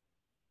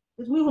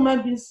 But we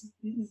human beings,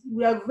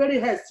 we are very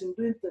hasty in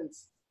doing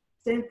things,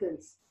 saying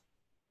things.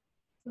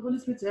 The Holy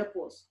Spirit help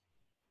us.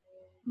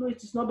 No,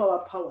 it is not by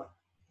our power.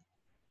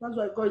 That's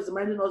why God is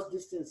reminding us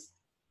these things.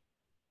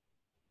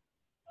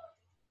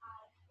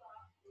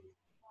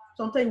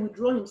 Sometimes he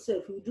withdraw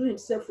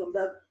himself from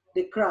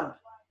the crowd.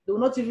 They will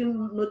not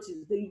even notice.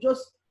 They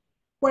just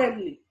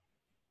quietly,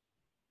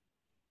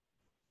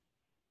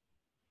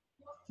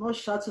 not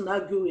shouting,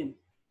 arguing.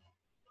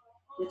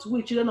 It's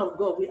we, children of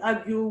God, we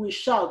argue, we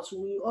shout,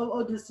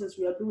 all these things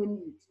we are doing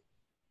it.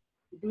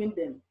 We're doing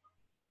them.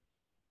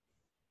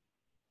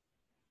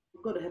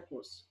 God help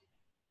us.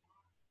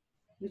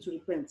 We need to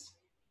repent.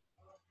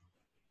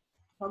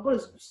 Our God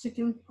is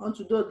seeking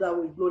unto those that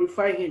will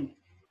glorify him.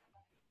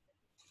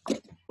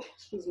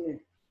 Excuse me.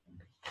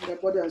 Their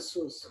body and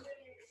souls.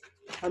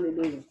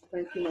 Hallelujah.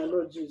 Thank you, my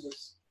Lord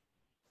Jesus.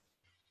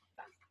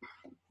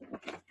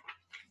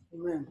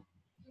 Amen.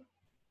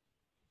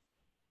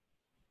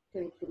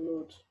 Thank you,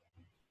 Lord.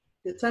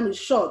 The time is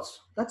short.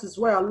 That is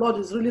why our Lord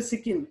is really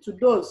seeking to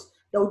those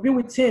that will be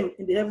with him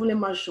in the heavenly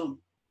mansion.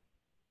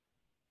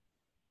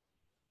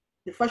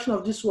 The fashion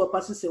of this world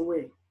passes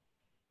away.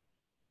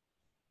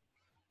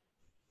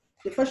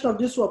 The fashion of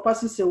this world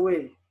passes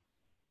away.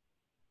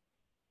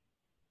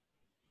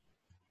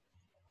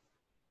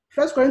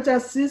 1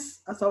 Corinthians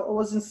 6, as I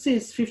was in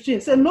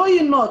 6:15, say, know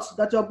ye not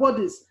that your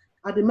bodies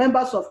are the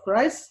members of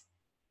Christ?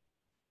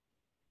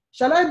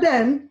 Shall I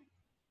then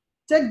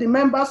take the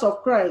members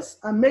of Christ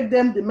and make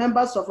them the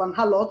members of an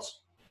harlot?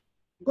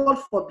 God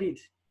forbid.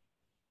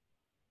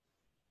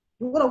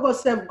 The word of God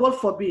said, God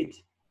forbid.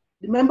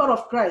 The member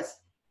of Christ,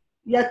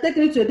 you are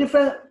taking it to a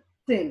different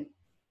thing.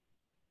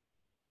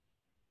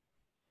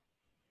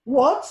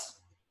 What?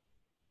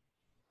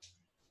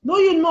 Know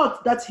ye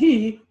not that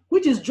he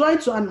which is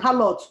joined to an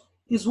harlot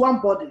is one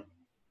body?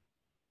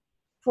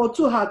 For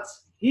two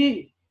hearts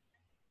he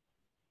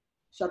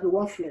shall be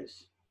one flesh.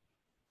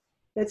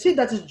 But he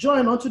that is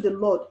joined unto the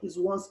Lord is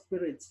one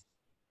spirit.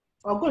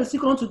 Our God is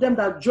seeking unto them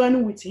that are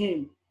joining with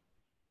him.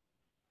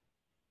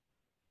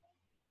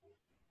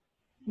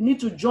 We need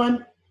to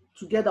join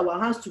together, our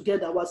hands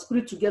together, our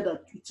spirit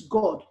together with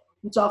God,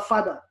 with our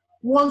Father.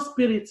 One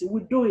spirit,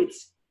 we do it.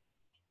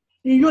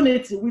 In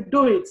unity, we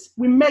do it.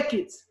 We make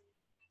it.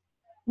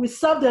 We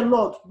serve the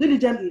Lord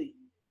diligently.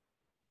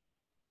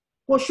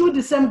 Pursue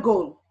the same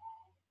goal.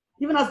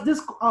 Even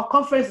as our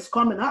conference is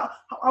coming,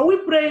 are we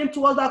praying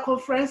towards that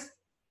conference?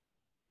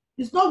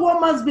 It's not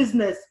one man's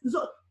business.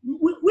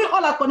 We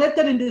all are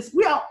connected in this.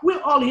 We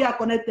all here are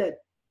connected.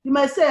 You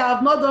might say, I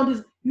have not done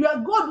this. You are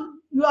God,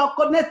 you are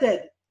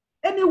connected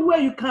anywhere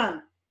you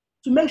can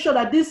to make sure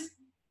that this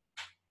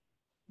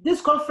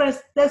conference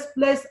takes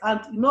place,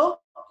 and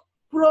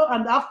pray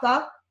and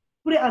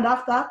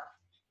after,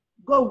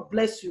 God will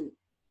bless you.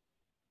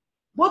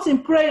 Both in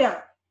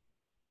prayer,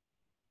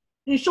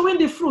 in showing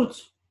the fruit,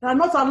 and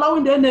not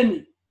allowing the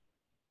enemy,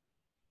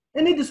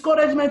 any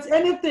discouragement,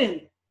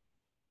 anything.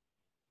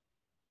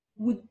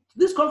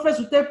 This conference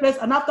will take place,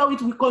 and after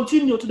it, we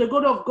continue to the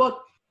glory of God.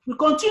 We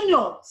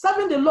continue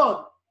serving the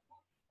Lord.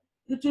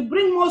 It will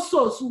bring more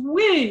souls.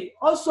 We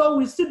also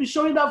will still be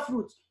showing that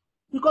fruit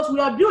because we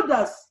are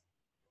builders.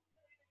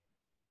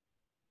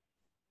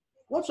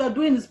 What you are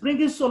doing is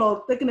bringing souls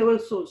or taking away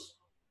souls.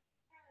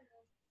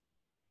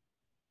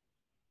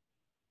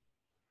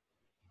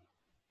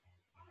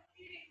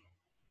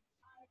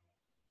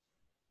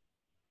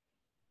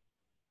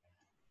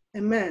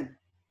 Amen.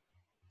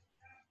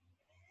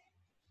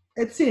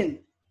 18.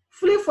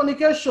 Flee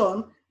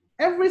fornication.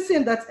 Every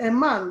sin that a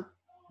man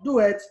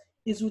doeth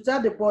is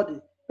without the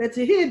body, but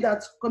he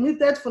that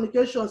committed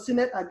fornication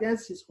sinned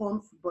against his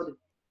own body.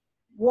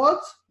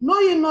 What? Know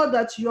ye not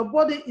that your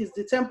body is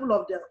the temple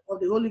of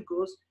the Holy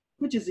Ghost,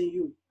 which is in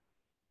you,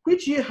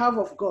 which ye have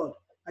of God,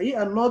 and ye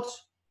are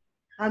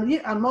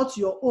not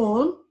your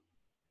own?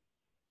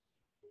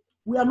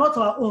 We are not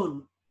our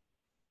own.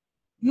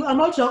 You are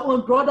not your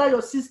own, brother,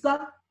 your sister,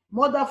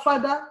 mother,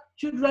 father,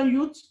 children,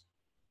 youth.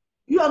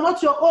 You are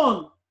not your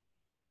own.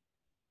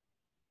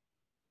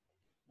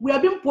 We are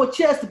being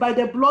purchased by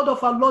the blood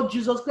of our Lord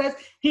Jesus Christ.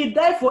 He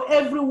died for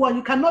everyone.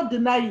 You cannot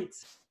deny it.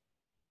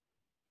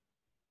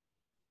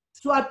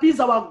 To appease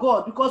our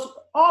God, because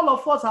all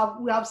of us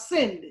have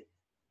sinned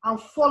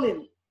and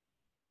fallen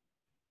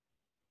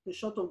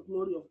short of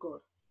glory of God.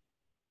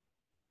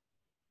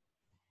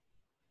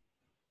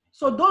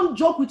 So don't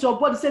joke with your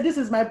body. Say, this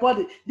is my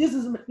body. This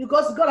is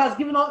because God has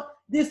given us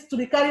this to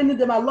be carrying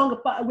them along.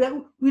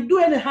 We do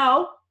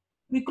anyhow.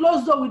 We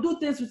close door. We do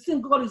things. We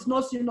think God is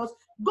not seeing us.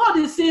 God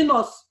is seeing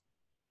us.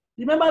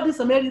 Remember this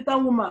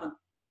Samaritan woman.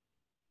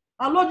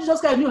 Our Lord Jesus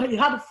Christ knew he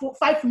had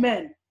 5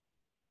 men,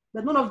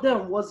 but none of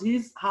them was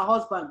her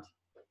husband.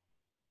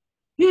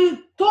 He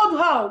told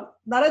her,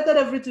 narrated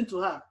everything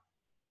to her.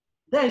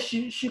 Then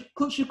she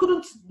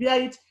couldn't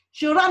bear it.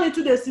 She ran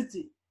into the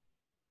city.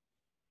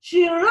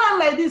 She ran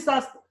like this,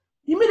 as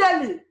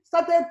immediately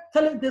started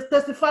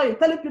testifying,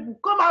 telling people,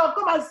 come out,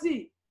 come and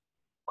see.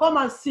 Come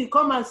and see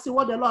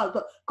what the Lord has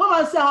done. Come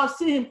and see, I have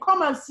seen him.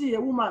 Come and see a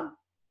woman.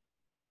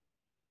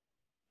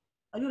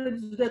 Are you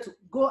ready today to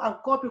go and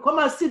copy? Come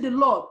and see the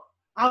Lord.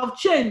 I've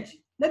changed.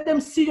 Let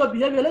them see your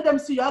behavior. Let them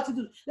see your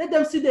attitude. Let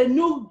them see the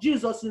new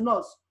Jesus in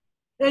us.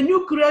 A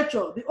new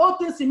creature. The old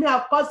things in me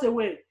have passed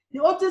away. The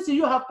old things in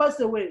you have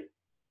passed away.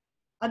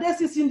 Are they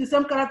still seeing the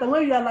same character?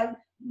 When you are like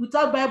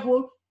without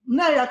Bible,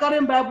 now you are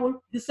carrying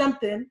Bible, the same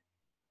thing.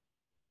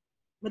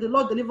 May the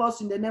Lord deliver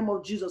us in the name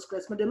of Jesus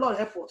Christ. May the Lord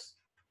help us.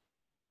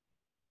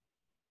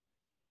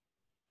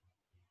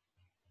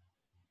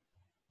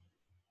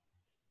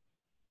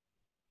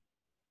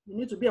 You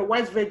need to be a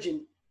wise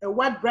virgin, a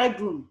white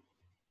bridegroom,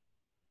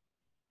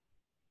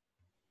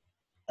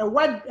 a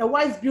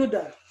wise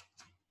builder.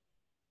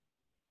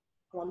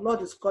 Our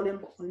Lord is calling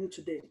on you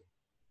today.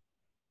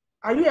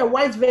 Are you a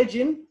wise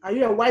virgin? Are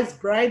you a wise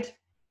bride?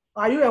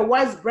 Are you a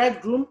wise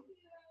bridegroom?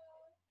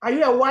 Are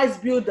you a wise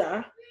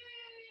builder?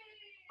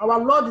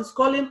 Our Lord is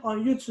calling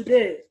on you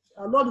today.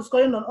 Our Lord is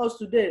calling on us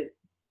today.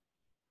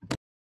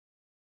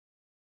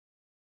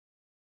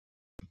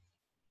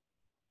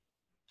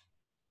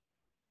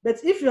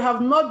 But if you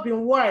have not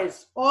been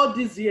wise all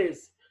these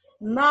years,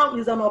 now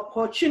is an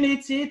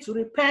opportunity to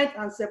repent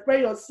and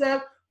separate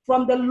yourself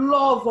from the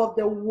love of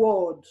the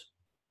world.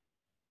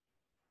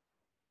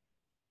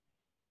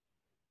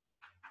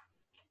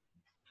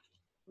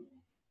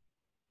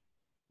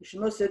 You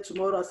should not say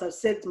tomorrow, as I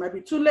said, it might be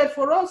too late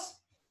for us.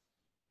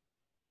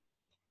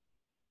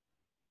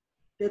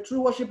 The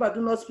true worshiper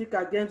do not speak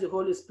against the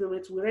Holy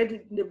Spirit. We read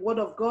it in the Word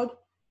of God.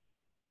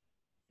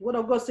 The Word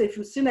of God says, if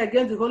you sin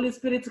against the Holy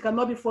Spirit, it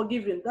cannot be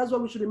forgiven. That's why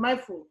we should be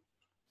mindful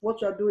what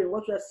you are doing,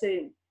 what you are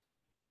saying.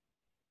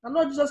 And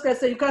Lord Jesus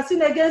Christ said, you can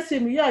sin against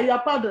him. Yeah, you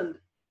are pardoned.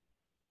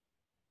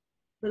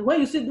 But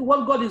when you see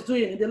what God is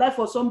doing in the life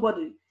of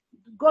somebody,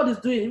 God is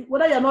doing,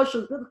 whether you are not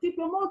sure, keep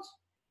your mouth.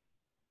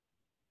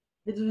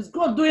 It is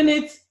God doing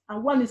it,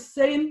 and one is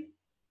saying, you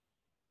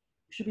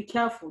should be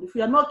careful. If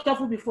you are not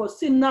careful before,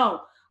 sin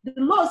now. The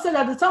Lord said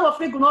at the time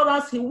of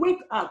ignorance, he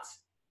winked at.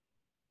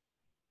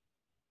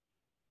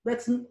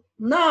 But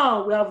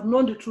now we have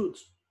known the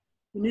truth.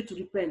 We need to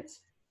repent.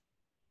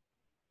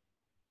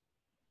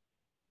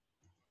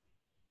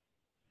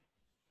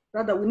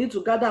 Rather, we need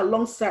to gather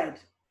alongside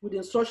with the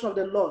instruction of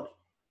the Lord.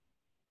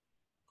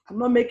 I'm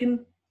not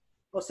making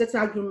or setting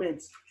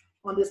arguments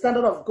on the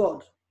standard of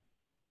God,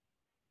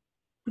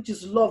 which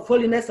is love,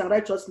 holiness, and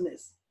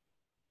righteousness,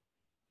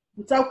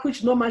 without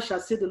which no man shall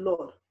see the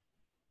Lord.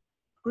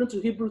 According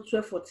to Hebrews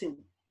 12:14,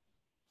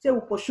 say we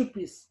pursue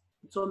peace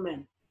with all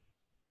men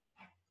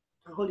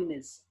and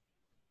holiness.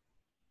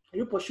 Are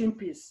you pursuing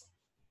peace?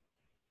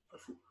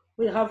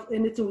 When you have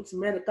anything with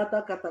men,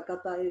 kata, kata,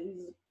 kata,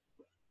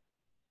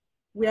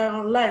 we are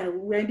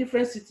online, we are in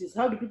different cities.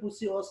 How do people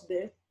see us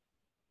there?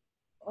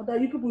 Other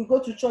you people, we go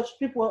to church,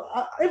 people,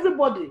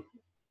 everybody.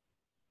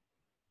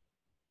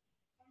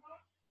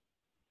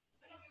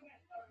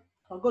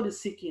 Our God is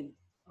seeking.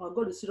 Our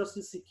God is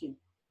seriously seeking.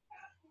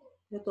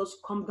 Let us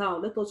come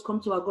down. Let us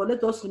come to our God.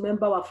 Let us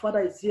remember our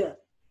Father is here,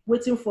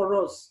 waiting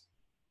for us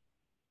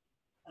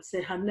as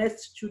a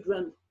harnessed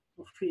children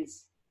of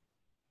faith.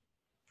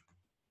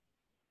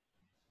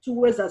 2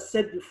 ways are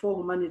set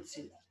before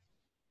humanity: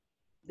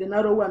 the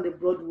narrow way and the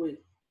broad way.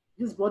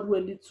 This broad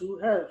way leads to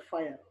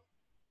hellfire.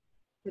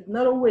 The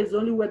narrow way is the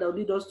only way that will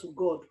lead us to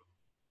God.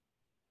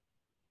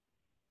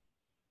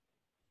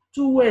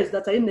 2 ways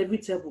that are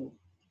inevitable,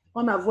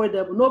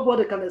 unavoidable.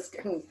 Nobody can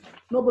escape.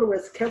 Nobody will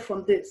escape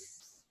from this.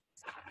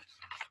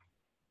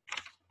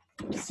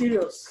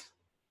 Serious.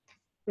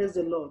 Praise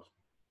the Lord.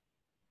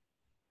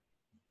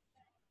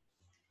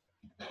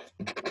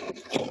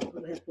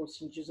 God help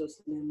us in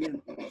Jesus' name.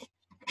 Amen.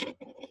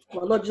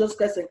 Our Lord Jesus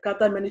Christ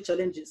encountered many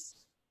challenges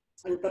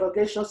and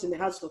interrogations in the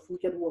hearts of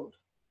wicked world.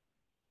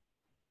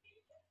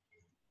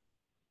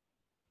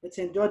 Let's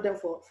endure them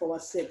for our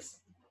sakes.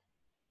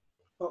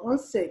 For our own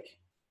sake.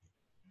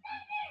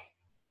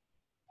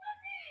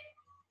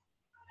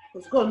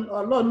 Because God,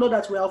 our Lord knows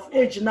that we are of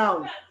age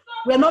now.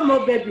 We are no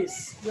more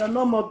babies. We are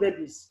no more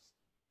babies.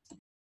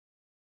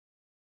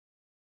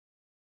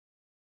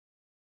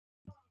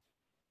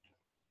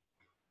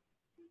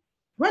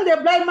 When the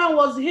blind man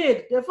was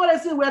healed, the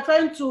Pharisees were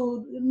trying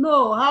to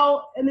know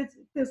how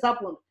anything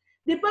happened.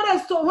 The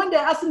parents told, when they're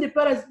asking the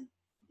parents,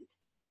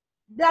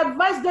 they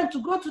advised them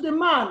to go to the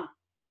man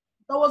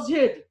that was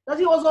healed, that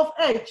he was of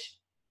age.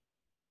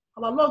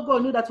 Our Lord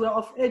God knew that we are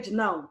of age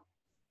now.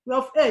 We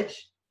are of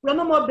age. We are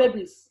no more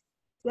babies.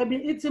 We have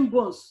been eating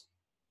bones.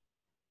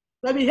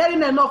 We have been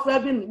hearing enough. We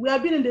have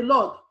been in the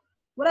Lord.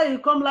 Whether you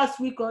come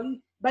last week or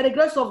by the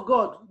grace of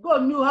God,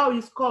 God knew how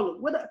He's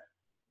called. Whether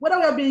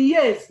we have been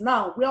years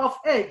now, we are of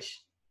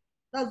age.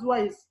 That's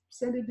why He's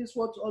sending this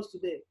word to us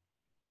today.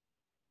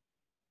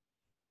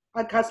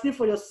 And can speak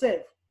for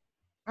yourself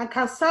and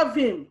can serve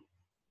Him.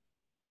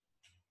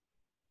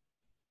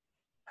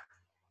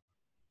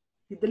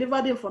 He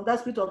delivered him from that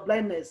spirit of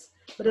blindness.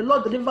 But the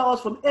Lord deliver us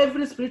from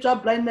every spiritual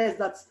blindness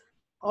that's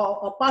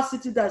or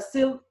opacity that's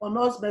still on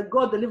us. May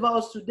God deliver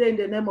us today in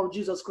the name of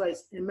Jesus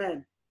Christ.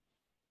 Amen.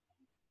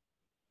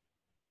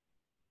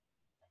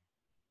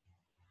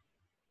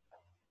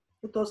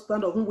 Let us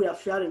stand on whom we are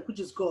fearing, which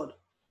is God.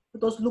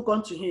 Let us look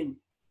unto Him.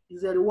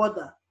 He's a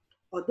rewarder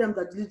of them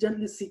that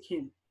diligently seek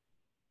Him.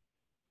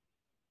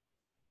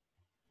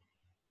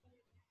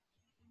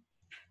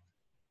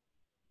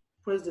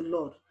 Praise the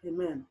Lord.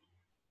 Amen.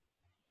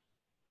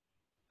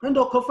 When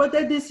they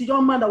confronted this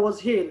young man that was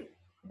healed,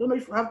 I don't know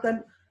if you have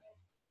time.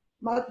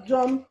 Mark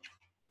John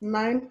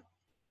 9.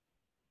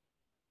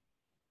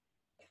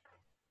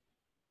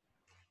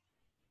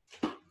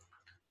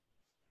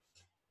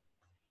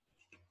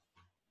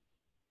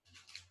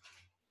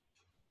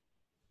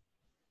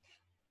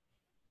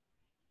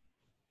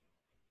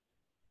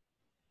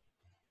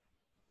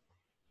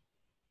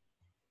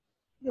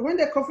 When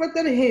they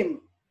confronted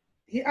him,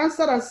 he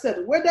answered and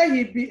said, whether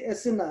he be a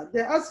sinner.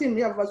 They asked him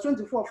here, verse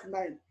 24 of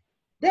 9.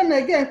 Then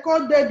again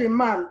called there the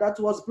man that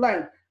was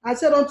blind and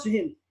said unto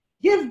him,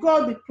 give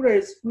God the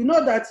praise. We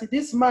know that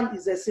this man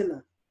is a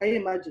sinner. Can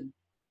you imagine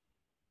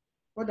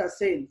what they're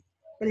saying?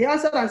 But he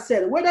answered and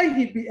said, whether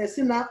he be a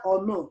sinner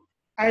or no,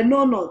 I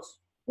know not.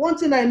 One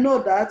thing I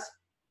know, that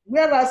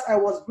whereas I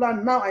was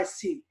blind, now I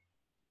see.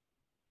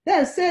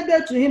 Then said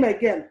they to him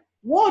again,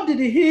 what did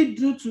he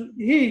do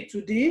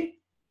to thee?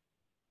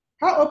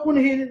 How opened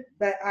he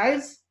thy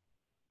eyes?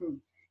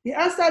 He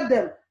answered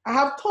them, I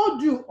have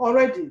told you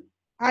already,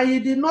 and ye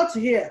did not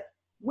hear.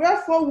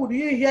 Wherefore would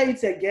ye hear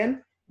it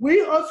again? Will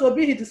ye also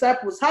be his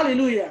disciples?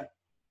 Hallelujah.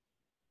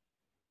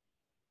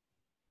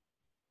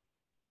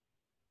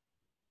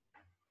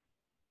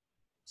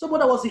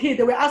 Somebody was here.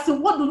 They were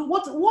asking, what is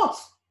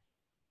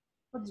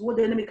what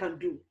the enemy can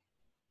do?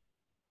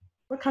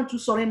 Why can't you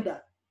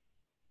surrender?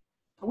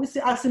 Are we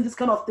still asking this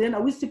kind of thing?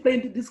 Are we still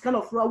playing this kind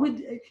of role? Are we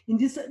in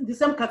the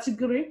same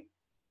category?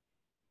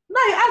 Now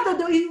he asked that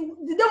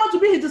they want to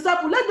be his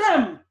disciple. Let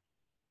them.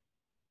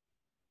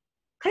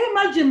 Can you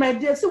imagine, my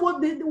dear? See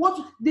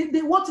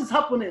what is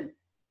happening?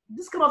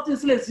 This kind of thing is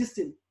still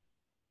existing.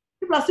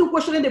 People are still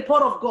questioning the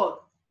power of God.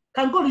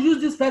 Can God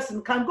use this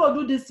person? Can God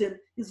do this thing?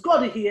 Is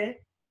God here?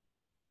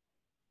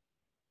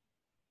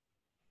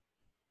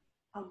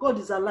 And God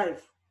is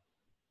alive.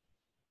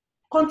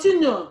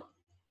 Continue.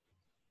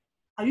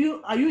 Are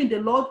you in the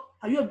Lord?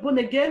 Are you born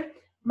again?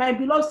 My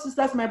beloved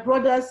sisters, my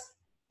brothers,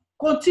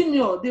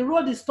 continue. The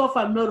road is tough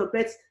and narrow,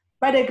 but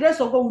by the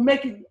grace of God, we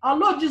make it. Our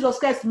Lord Jesus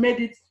Christ made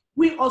it.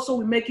 We also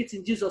will make it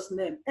in Jesus'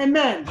 name.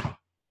 Amen.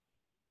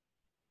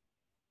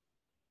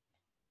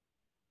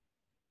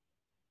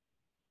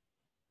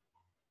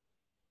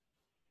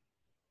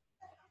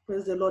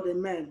 Praise the Lord.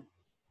 Amen.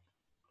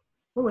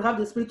 When we have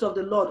the Spirit of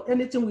the Lord,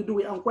 anything we do,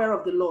 we inquire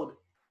of the Lord.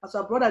 as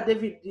our brother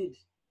David did.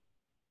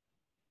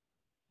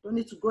 Don't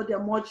need to go there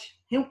much.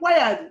 He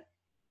inquired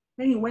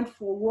when he went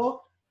for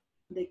war.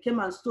 They came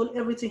and stole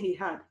everything he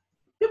had.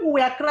 People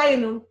were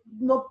crying,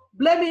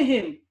 blaming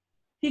him.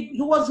 He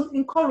was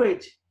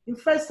encouraged. In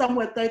 1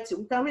 Samuel 30,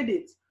 we can read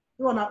it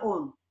on our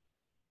own.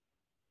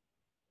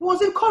 He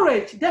was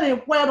encouraged. Then he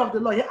inquired of the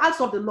Lord. He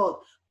asked of the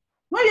Lord.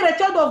 When you're a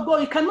child of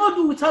God, you cannot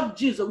do without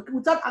Jesus,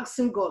 without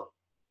asking God.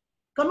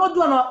 You cannot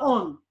do on our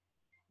own.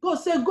 God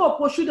said, go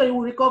pursue that you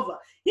will recover.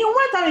 He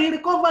went and he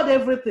recovered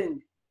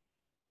everything.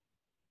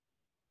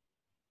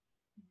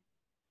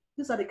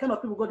 These are the kind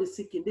of people God is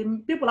seeking.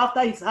 The people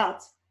after his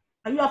heart.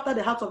 Are you after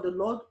the heart of the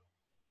Lord?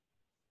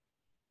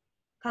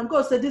 Can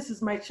God say, this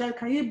is my child?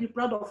 Can you be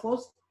proud of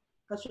us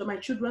as you're my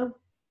children?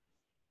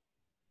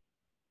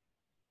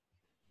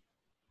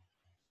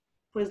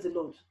 Praise the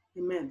Lord.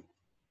 Amen.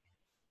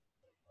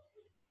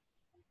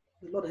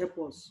 The Lord help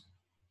us.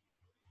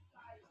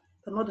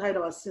 We cannot hide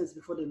our sins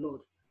before the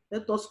Lord.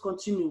 Let us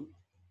continue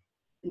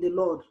in the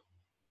Lord.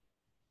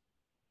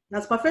 He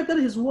has perfected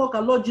his work.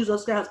 Our Lord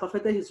Jesus Christ has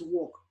perfected his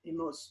work in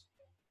us.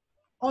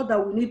 All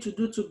that we need to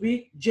do to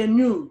be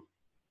genuine,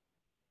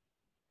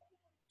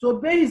 to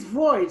obey his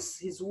voice,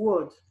 his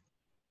word.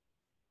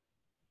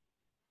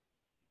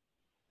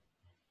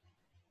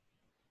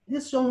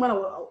 This young man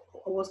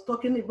I was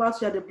talking about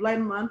here, the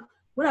blind man,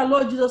 when our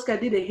Lord Jesus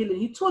Christ did a healing,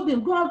 he told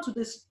him, go out to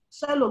the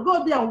silo,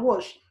 go there and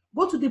wash.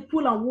 Go to the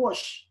pool and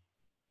wash.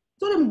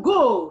 He told him,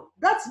 go.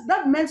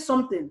 That meant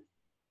something.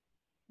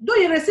 Though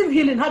he received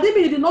healing, had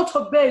he did not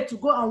obey to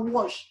go and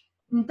wash.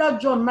 In that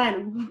John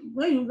 9,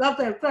 when you have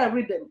to try to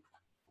read them.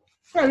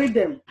 Try to read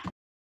them.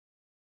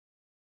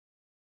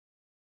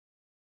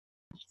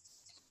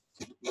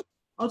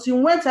 Until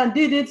he went and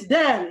did it,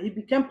 then he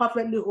became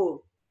perfectly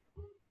whole.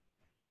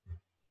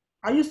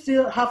 Are you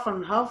still half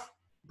and half,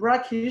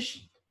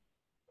 brackish?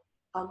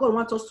 And God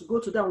wants us to go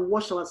to them and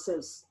wash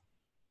ourselves.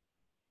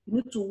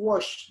 We need to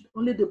wash.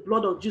 Only the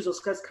blood of Jesus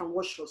Christ can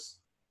wash us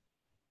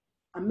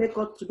and make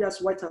us to be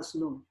as white as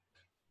snow.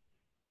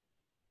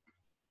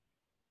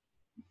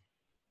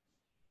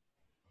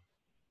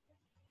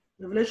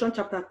 Revelation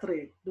chapter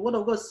 3. The word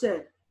of God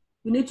said,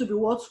 we need to be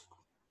what?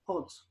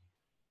 Hot.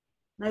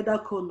 Neither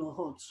cold nor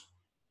hot.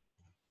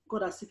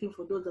 God is seeking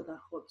for those that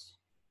are hot.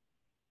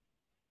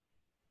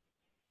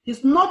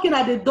 He's knocking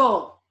at the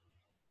door.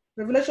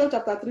 Revelation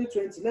chapter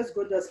 3:20. Let's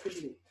go there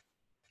quickly.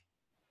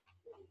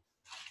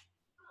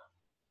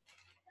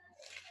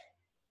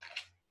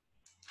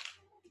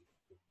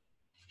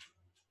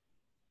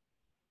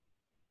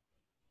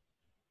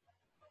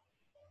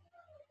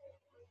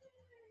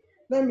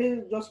 Let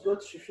me just go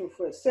to 15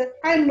 first. Say,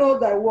 I know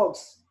thy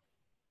works,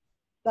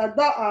 that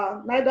thou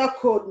art neither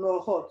cold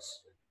nor hot.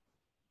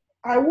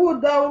 I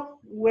would thou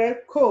were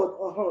cold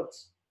or hot.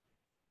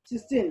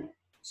 16.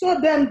 So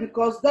then,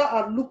 because thou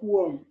art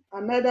lukewarm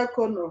and neither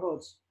cold nor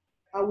hot,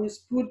 I will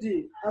spew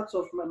thee out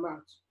of my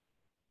mouth.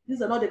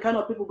 These are not the kind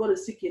of people God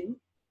is seeking.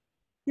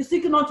 He's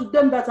seeking unto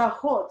them that are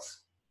hot,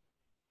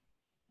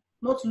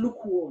 not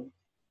lukewarm.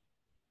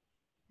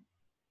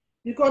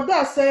 Because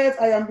thou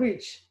sayest, I am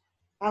rich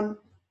and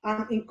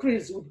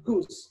increase with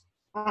goods.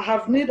 I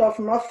have need of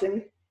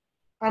nothing,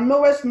 and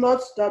knowest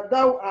not that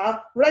thou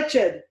art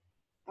wretched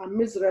and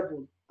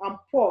miserable, and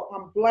poor,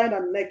 and blind,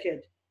 and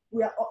naked.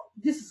 We are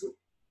this.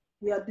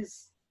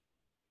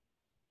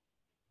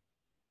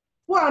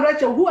 Who are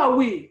wretched? Who are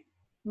we?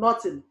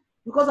 Nothing.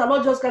 Because our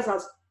Lord Jesus Christ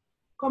has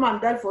come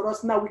and died for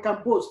us. Now we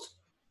can boast,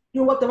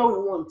 do whatever we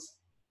want.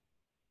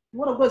 The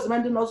word of God is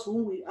reminding us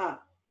who we are,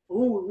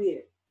 who we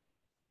were.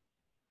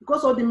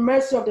 Because of the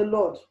mercy of the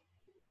Lord,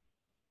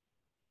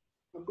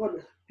 and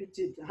God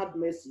pitied, had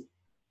mercy.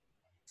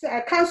 Say,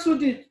 I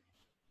cancelled it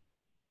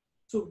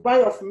to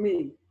buy of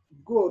me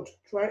gold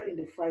tried in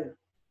the fire.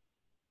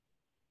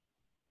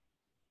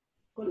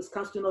 God is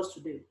canceling us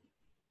today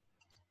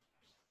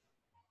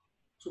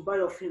to buy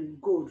of him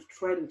gold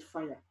tried in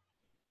fire.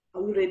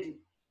 Are we ready?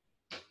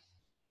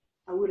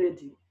 Are we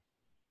ready?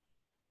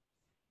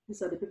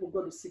 These are the people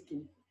God is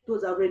seeking.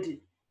 Those are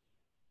ready.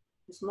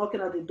 He's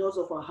knocking at the doors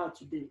of our heart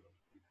today.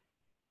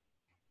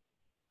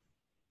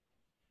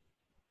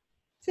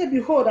 Say,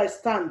 behold, I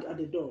stand at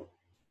the door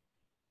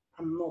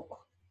and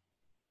knock.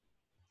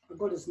 And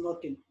God is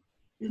knocking.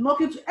 He's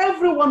knocking to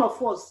every one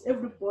of us,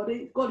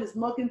 everybody. God is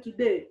knocking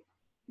today.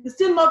 He's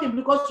still knocking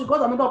because we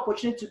got another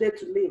opportunity today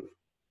to live.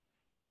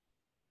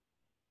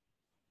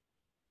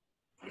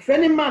 If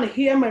any man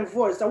hear my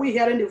voice, are we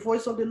hearing the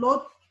voice of the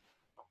Lord?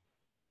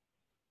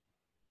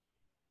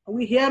 Are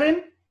we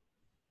hearing?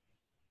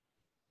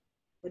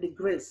 By the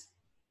grace.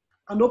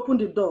 And open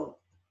the door.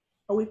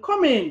 And we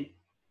come in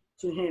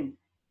to him.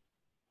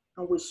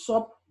 And we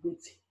sup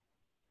with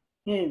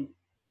him.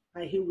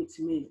 And he with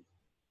me.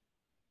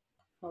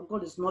 And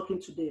God is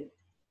knocking today.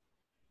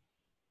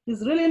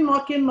 He's really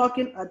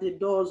knocking at the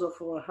doors of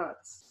our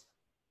hearts.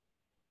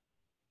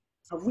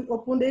 Have we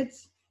opened it?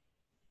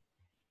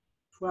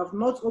 If we have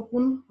not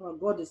opened, our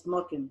God is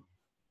knocking.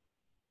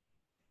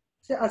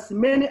 Say, as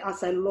many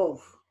as I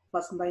love,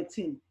 verse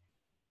 19,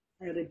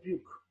 I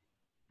rebuke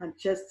and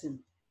chasten.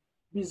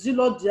 Be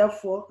zealous,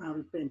 therefore, and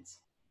repent.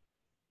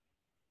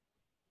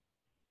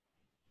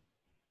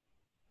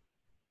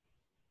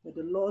 May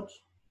the Lord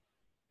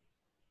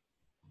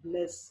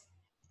bless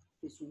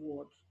his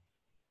word.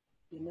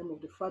 In the name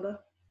of the Father,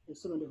 the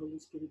Son, and the Holy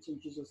Spirit, in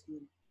Jesus'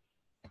 name.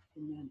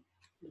 Amen.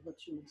 Over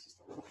to you, my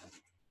sister.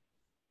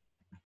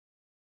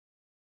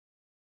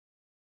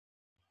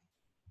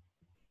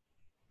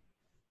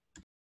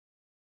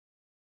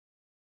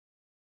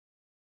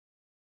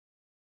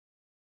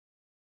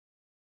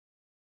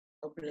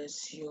 God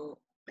bless you.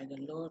 May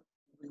the Lord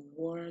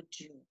reward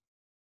you.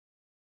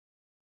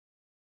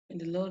 May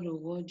the Lord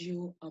reward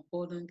you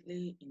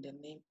abundantly in the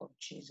name of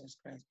Jesus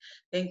Christ.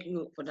 Thank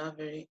you for that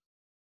very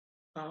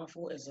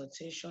powerful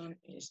exhortation.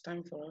 It is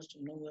time for us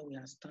to know where we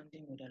are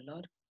standing with the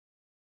Lord.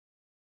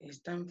 It is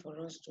time for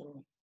us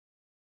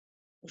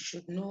we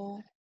should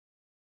know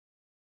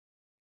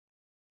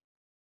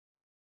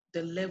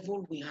the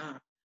level we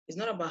are. It's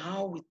not about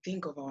how we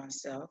think of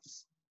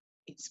ourselves.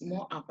 It's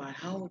more about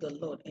how the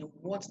Lord and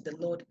what the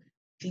Lord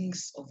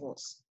thinks of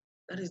us.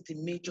 That is the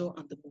major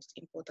and the most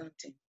important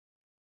thing.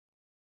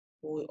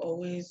 We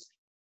always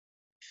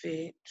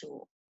fail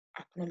to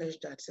acknowledge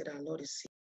that, said our Lord is